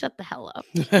fuckboy, so shut the hell up.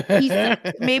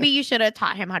 Maybe you should have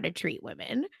taught him how to treat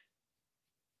women.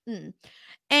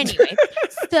 Anyway,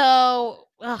 so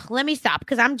let me stop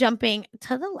because I'm jumping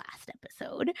to the last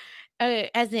episode,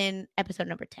 as in episode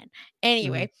number 10.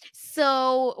 Anyway,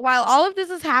 so while all of this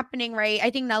is happening, right, I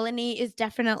think Nalini is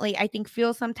definitely, I think,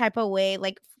 feels some type of way,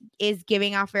 like is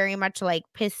giving off very much like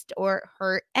pissed or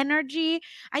hurt energy.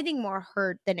 I think more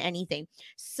hurt than anything.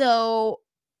 So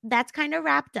that's kind of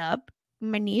wrapped up.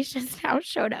 Manish has now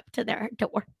showed up to their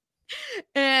door.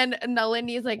 And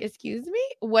Nalini's like, excuse me,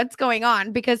 what's going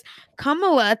on? Because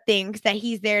Kamala thinks that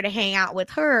he's there to hang out with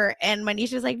her. And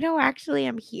Manish is like, no, actually,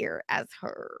 I'm here as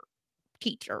her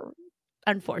teacher.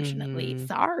 Unfortunately,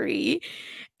 sorry.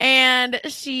 And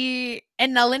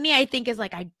Nalini, I think, is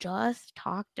like, I just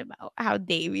talked about how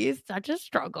Davy is such a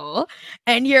struggle.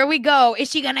 And here we go. Is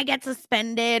she going to get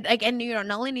suspended? Like, and,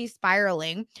 Nalini's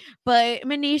spiraling. But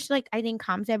Manish, like, I think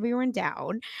calms everyone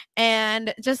down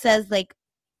and just says, like,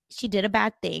 she did a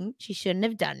bad thing. She shouldn't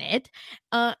have done it.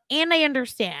 And I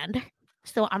understand.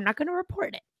 So I'm not going to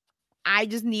report it. I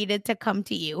just needed to come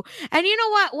to you. And you know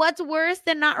what? What's worse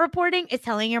than not reporting is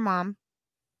telling your mom.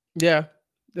 Yeah,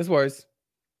 that's worse.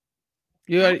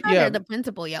 Yeah. The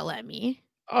principal yell at me.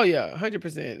 Oh yeah,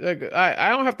 100%. Like, I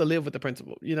don't have to live with the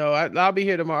principal. I'll be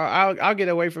here tomorrow. I'll get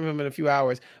away from him in a few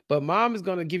hours. But mom is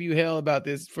gonna give you hell about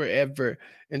this forever.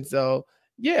 And so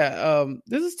yeah,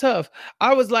 this is tough.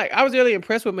 I was really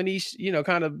impressed with Manish,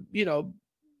 kind of,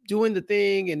 doing the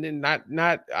thing and then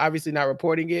not obviously not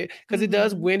reporting it because it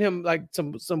does win him like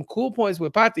some cool points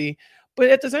with Pati. But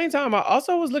at the same time, I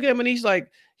also was looking at Manish like,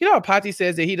 how Pati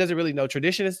says that he doesn't really know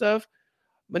tradition and stuff.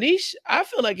 Manish, I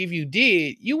feel like if you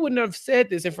did, you wouldn't have said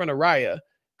this in front of Raya.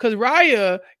 Because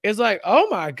Raya is like, oh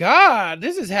my God,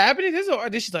 this is happening.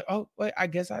 Then she's like, oh, wait, I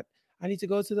guess I need to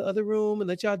go to the other room and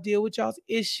let y'all deal with y'all's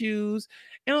issues.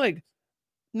 And I'm like,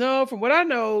 no, from what I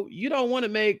know, you don't want to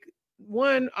make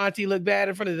one auntie look bad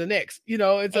in front of the next, and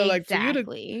so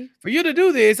exactly. Like for you to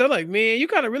do this, I'm like, man, you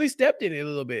kind of really stepped in it a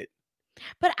little bit.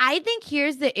 But I think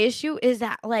here's the issue is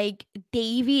that like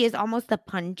Davy is almost the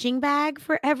punching bag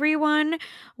for everyone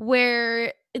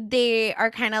where they are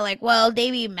kind of like, well,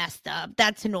 Davy messed up.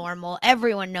 That's normal.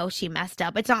 Everyone knows she messed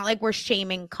up. It's not like we're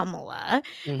shaming Kamala.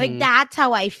 Like that's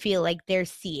how I feel like they're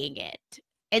seeing it.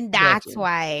 And that's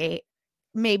why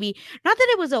maybe not that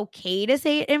it was okay to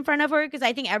say it in front of her because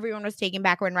I think everyone was taken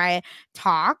back when Raya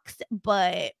talks,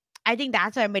 but I think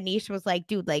that's why Manish was like,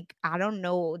 dude, like, I don't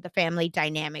know the family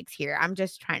dynamics here. I'm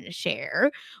just trying to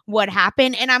share what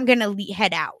happened and I'm going to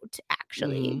head out,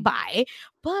 actually. Bye.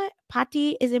 But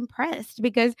Pati is impressed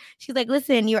because she's like,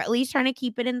 listen, you're at least trying to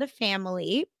keep it in the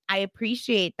family. I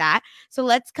appreciate that. So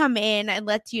let's come in and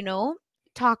let's,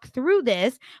 talk through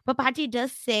this. But Pati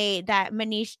does say that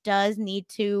Manish does need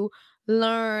to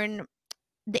learn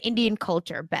the Indian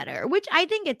culture better, which I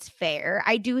think it's fair.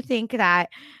 I do think that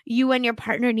you and your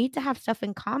partner need to have stuff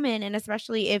in common. And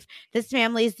especially if this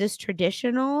family is this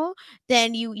traditional,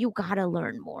 then you got to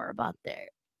learn more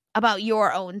about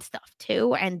your own stuff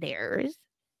too and theirs.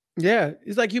 Yeah,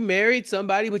 it's like you married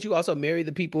somebody, but you also married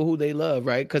the people who they love,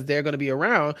 right? Because they're going to be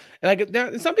around. Like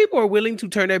some people are willing to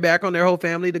turn their back on their whole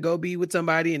family to go be with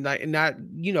somebody and not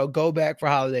go back for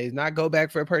holidays, not go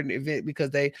back for a pertinent event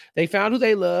because they found who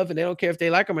they love and they don't care if they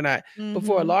like them or not. But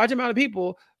for a large amount of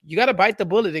people, you got to bite the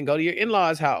bullet and go to your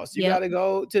in-laws' house. You got to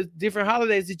go to different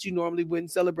holidays that you normally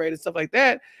wouldn't celebrate and stuff like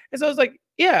that. And so it's like,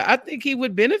 yeah, I think he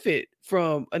would benefit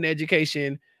from an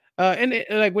education.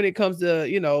 Like when it comes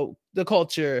to, the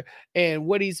culture and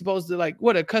what he's supposed to like,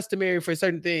 what are customary for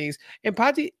certain things. And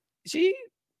Pati, she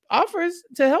offers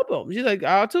to help him. She's like,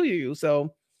 I'll tell you.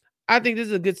 So I think this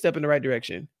is a good step in the right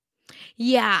direction.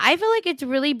 Yeah, I feel like it's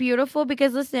really beautiful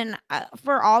because listen,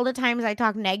 for all the times I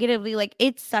talk negatively, like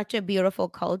it's such a beautiful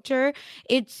culture.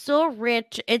 It's so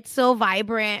rich. It's so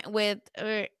vibrant with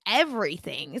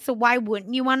everything. So why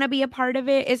wouldn't you want to be a part of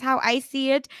it is how I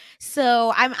see it.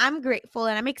 So I'm grateful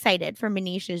and I'm excited for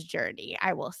Manish's journey,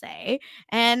 I will say.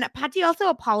 And Pati also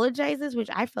apologizes, which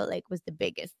I felt like was the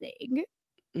biggest thing.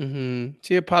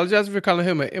 She apologized for calling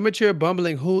him an immature,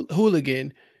 bumbling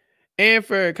hooligan. and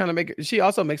for kind of she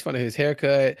also makes fun of his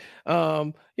haircut.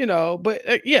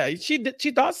 But yeah,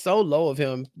 she thought so low of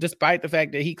him, despite the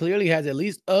fact that he clearly has at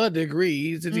least a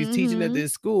degree since he's teaching at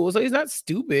this school. So he's not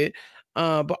stupid.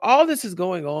 But all this is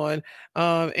going on.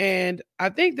 And I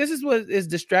think this is what is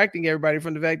distracting everybody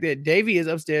from the fact that Davy is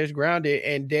upstairs grounded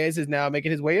and Dez is now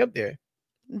making his way up there.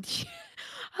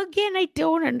 Again, I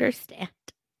don't understand.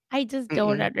 I just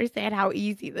don't understand how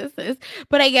easy this is.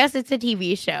 But I guess it's a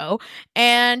TV show.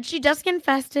 And she just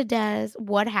confessed to Des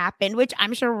what happened, which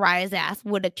I'm sure Raya's ass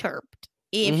would have chirped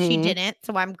if she didn't.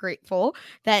 So I'm grateful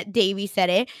that Davy said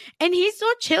it. And he's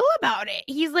so chill about it.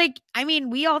 He's like, I mean,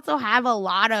 we also have a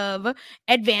lot of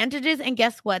advantages. And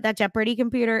guess what? That Jeopardy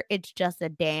computer, it's just a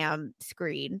damn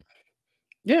screen.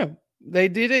 Yeah. They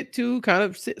did it to kind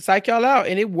of psych y'all out,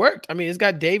 and it worked. I mean, it's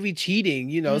got Davy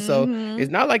cheating, so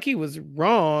it's not like he was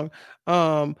wrong.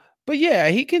 But yeah,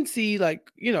 he can see her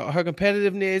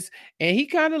competitiveness, and he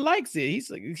kind of likes it.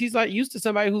 He's like used to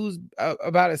somebody who's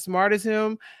about as smart as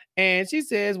him. And she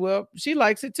says, well, she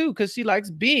likes it too because she likes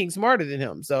being smarter than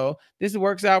him. So this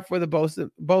works out for the both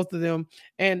of them.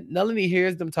 And Nalini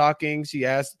hears them talking. She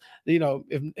asks,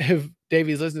 if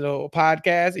Davy's listening to a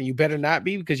podcast, and you better not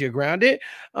be because you're grounded.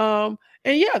 And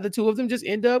yeah, the two of them just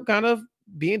end up kind of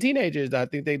being teenagers. I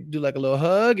think they do like a little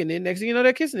hug, and then next thing you know,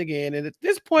 they're kissing again. And at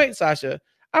this point, Sasha,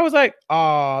 I was like,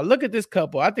 oh, look at this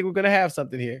couple. I think we're gonna have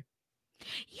something here.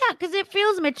 Yeah, because it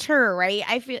feels mature, right?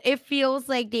 It feels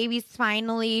like Davy's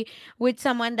finally with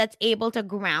someone that's able to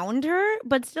ground her,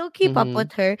 but still keep up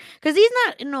with her. Because he's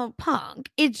not no punk.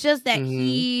 It's just that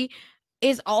he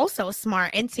is also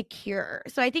smart and secure.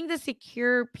 So I think the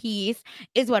secure piece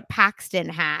is what Paxton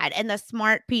had, and the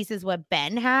smart piece is what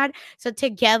Ben had. So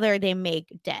together they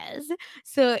make Des.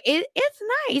 So it's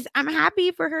nice. I'm happy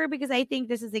for her because I think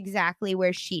this is exactly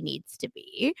where she needs to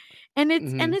be, and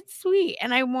it's sweet.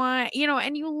 And I want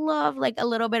and you love like a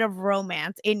little bit of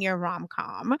romance in your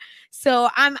rom-com. So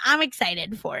I'm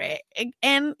excited for it.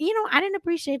 And I didn't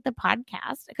appreciate the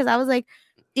podcast because I was like,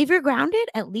 if you're grounded,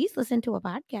 at least listen to a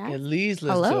podcast. At least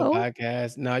listen to a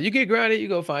podcast. No, you get grounded, you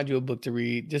go find you a book to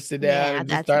read. Just sit down and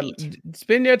just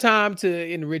spend your time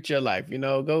to enrich your life.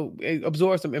 Go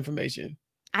absorb some information.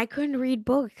 I couldn't read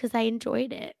books because I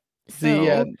enjoyed it. See,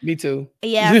 yeah, me too.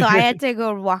 Yeah, so I had to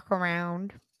go walk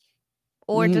around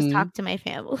or just talk to my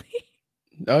family.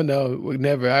 Oh no,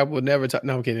 I would never talk.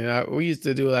 No, I'm kidding. We used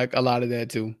to do like a lot of that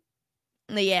too.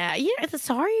 Yeah.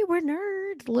 Sorry, we're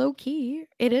nerds. Low key,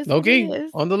 it is low key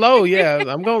on the low. Yeah,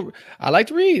 I like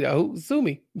to read. Sue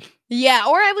me. Yeah,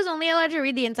 or I was only allowed to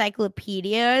read the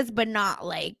encyclopedias, but not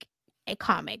like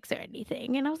comics or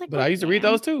anything. And I was like, but I used to read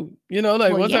those too.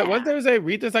 Once they say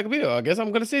read the encyclopedia, I guess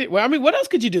I'm gonna see it. Well, I mean, what else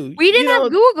could you do? We didn't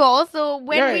have Google, so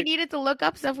when we needed to look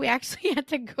up stuff, we actually had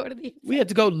to go to we had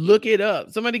to go look it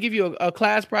up. Somebody give you a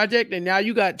class project, and now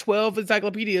you got 12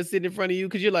 encyclopedias sitting in front of you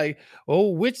because you're like, oh,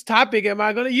 which topic am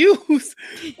I gonna use?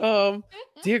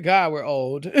 Dear God, we're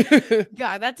old.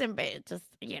 God, that's embarrassing. Just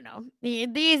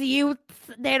these youths,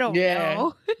 they don't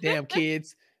know. Damn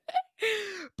kids.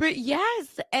 But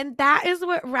yes, and that is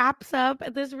what wraps up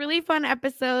this really fun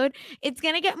episode. It's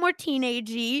gonna get more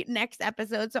teenagey next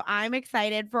episode, so I'm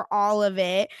excited for all of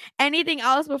it. Anything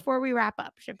else before we wrap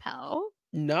up, Chappelle?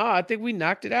 No, I think we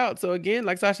knocked it out. So again,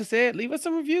 like Sasha said, leave us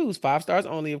some reviews, 5 stars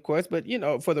only, of course, but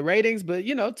for the ratings. But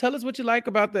tell us what you like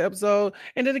about the episode,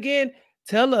 and then again,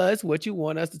 tell us what you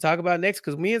want us to talk about next,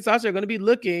 because me and Sasha are going to be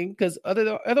looking, because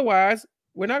otherwise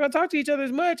we're not going to talk to each other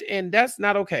as much, and that's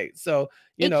not okay. So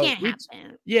it can't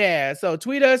happen. Yeah, so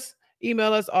tweet us,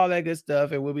 email us, all that good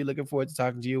stuff, and we'll be looking forward to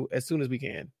talking to you as soon as we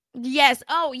can. Yes.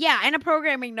 Oh, yeah. And a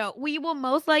programming note. We will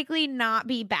most likely not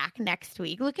be back next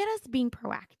week. Look at us being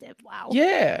proactive. Wow.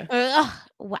 Yeah.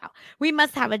 Wow. We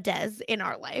must have a Des in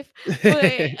our life.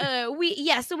 But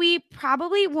so we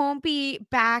probably won't be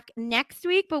back next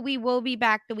week, but we will be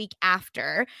back the week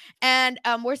after. And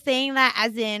we're saying that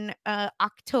as in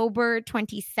October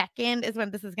 22nd is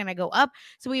when this is going to go up.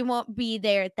 So we won't be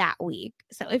there that week.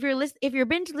 So if you're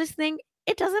binge listening,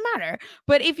 it doesn't matter.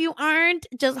 But if you aren't,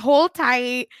 just hold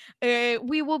tight.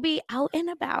 We will be out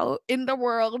and about in the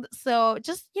world. So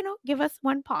just, give us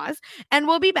one pause and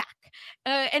we'll be back.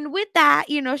 And with that,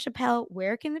 Chappelle,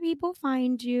 where can the people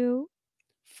find you?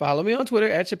 Follow me on Twitter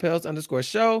at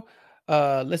Chappelle's_show.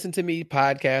 Listen to me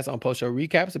podcast on post-show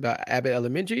recaps about Abbott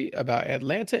Elementary, about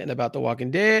Atlanta, and about The Walking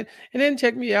Dead. And then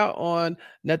check me out on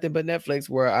Nothing But Netflix,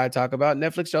 where I talk about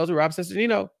Netflix shows with Rob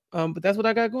Cesternino. But that's what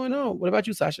I got going on. What about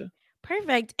you, Sasha?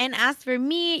 Perfect. And as for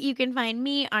me, you can find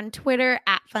me on Twitter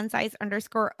at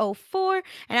funsize_04.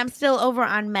 And I'm still over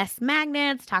on Mess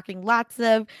Magnets talking lots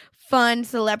of fun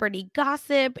celebrity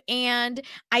gossip. And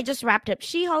I just wrapped up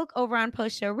She-Hulk over on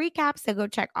Post Show Recap. So go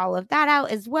check all of that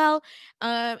out as well.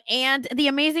 And The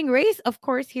Amazing Race, of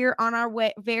course, here on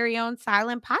our very own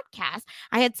Silent Podcast.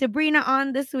 I had Sabrina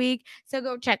on this week. So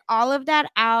go check all of that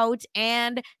out.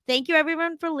 And thank you,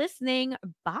 everyone, for listening.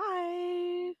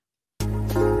 Bye.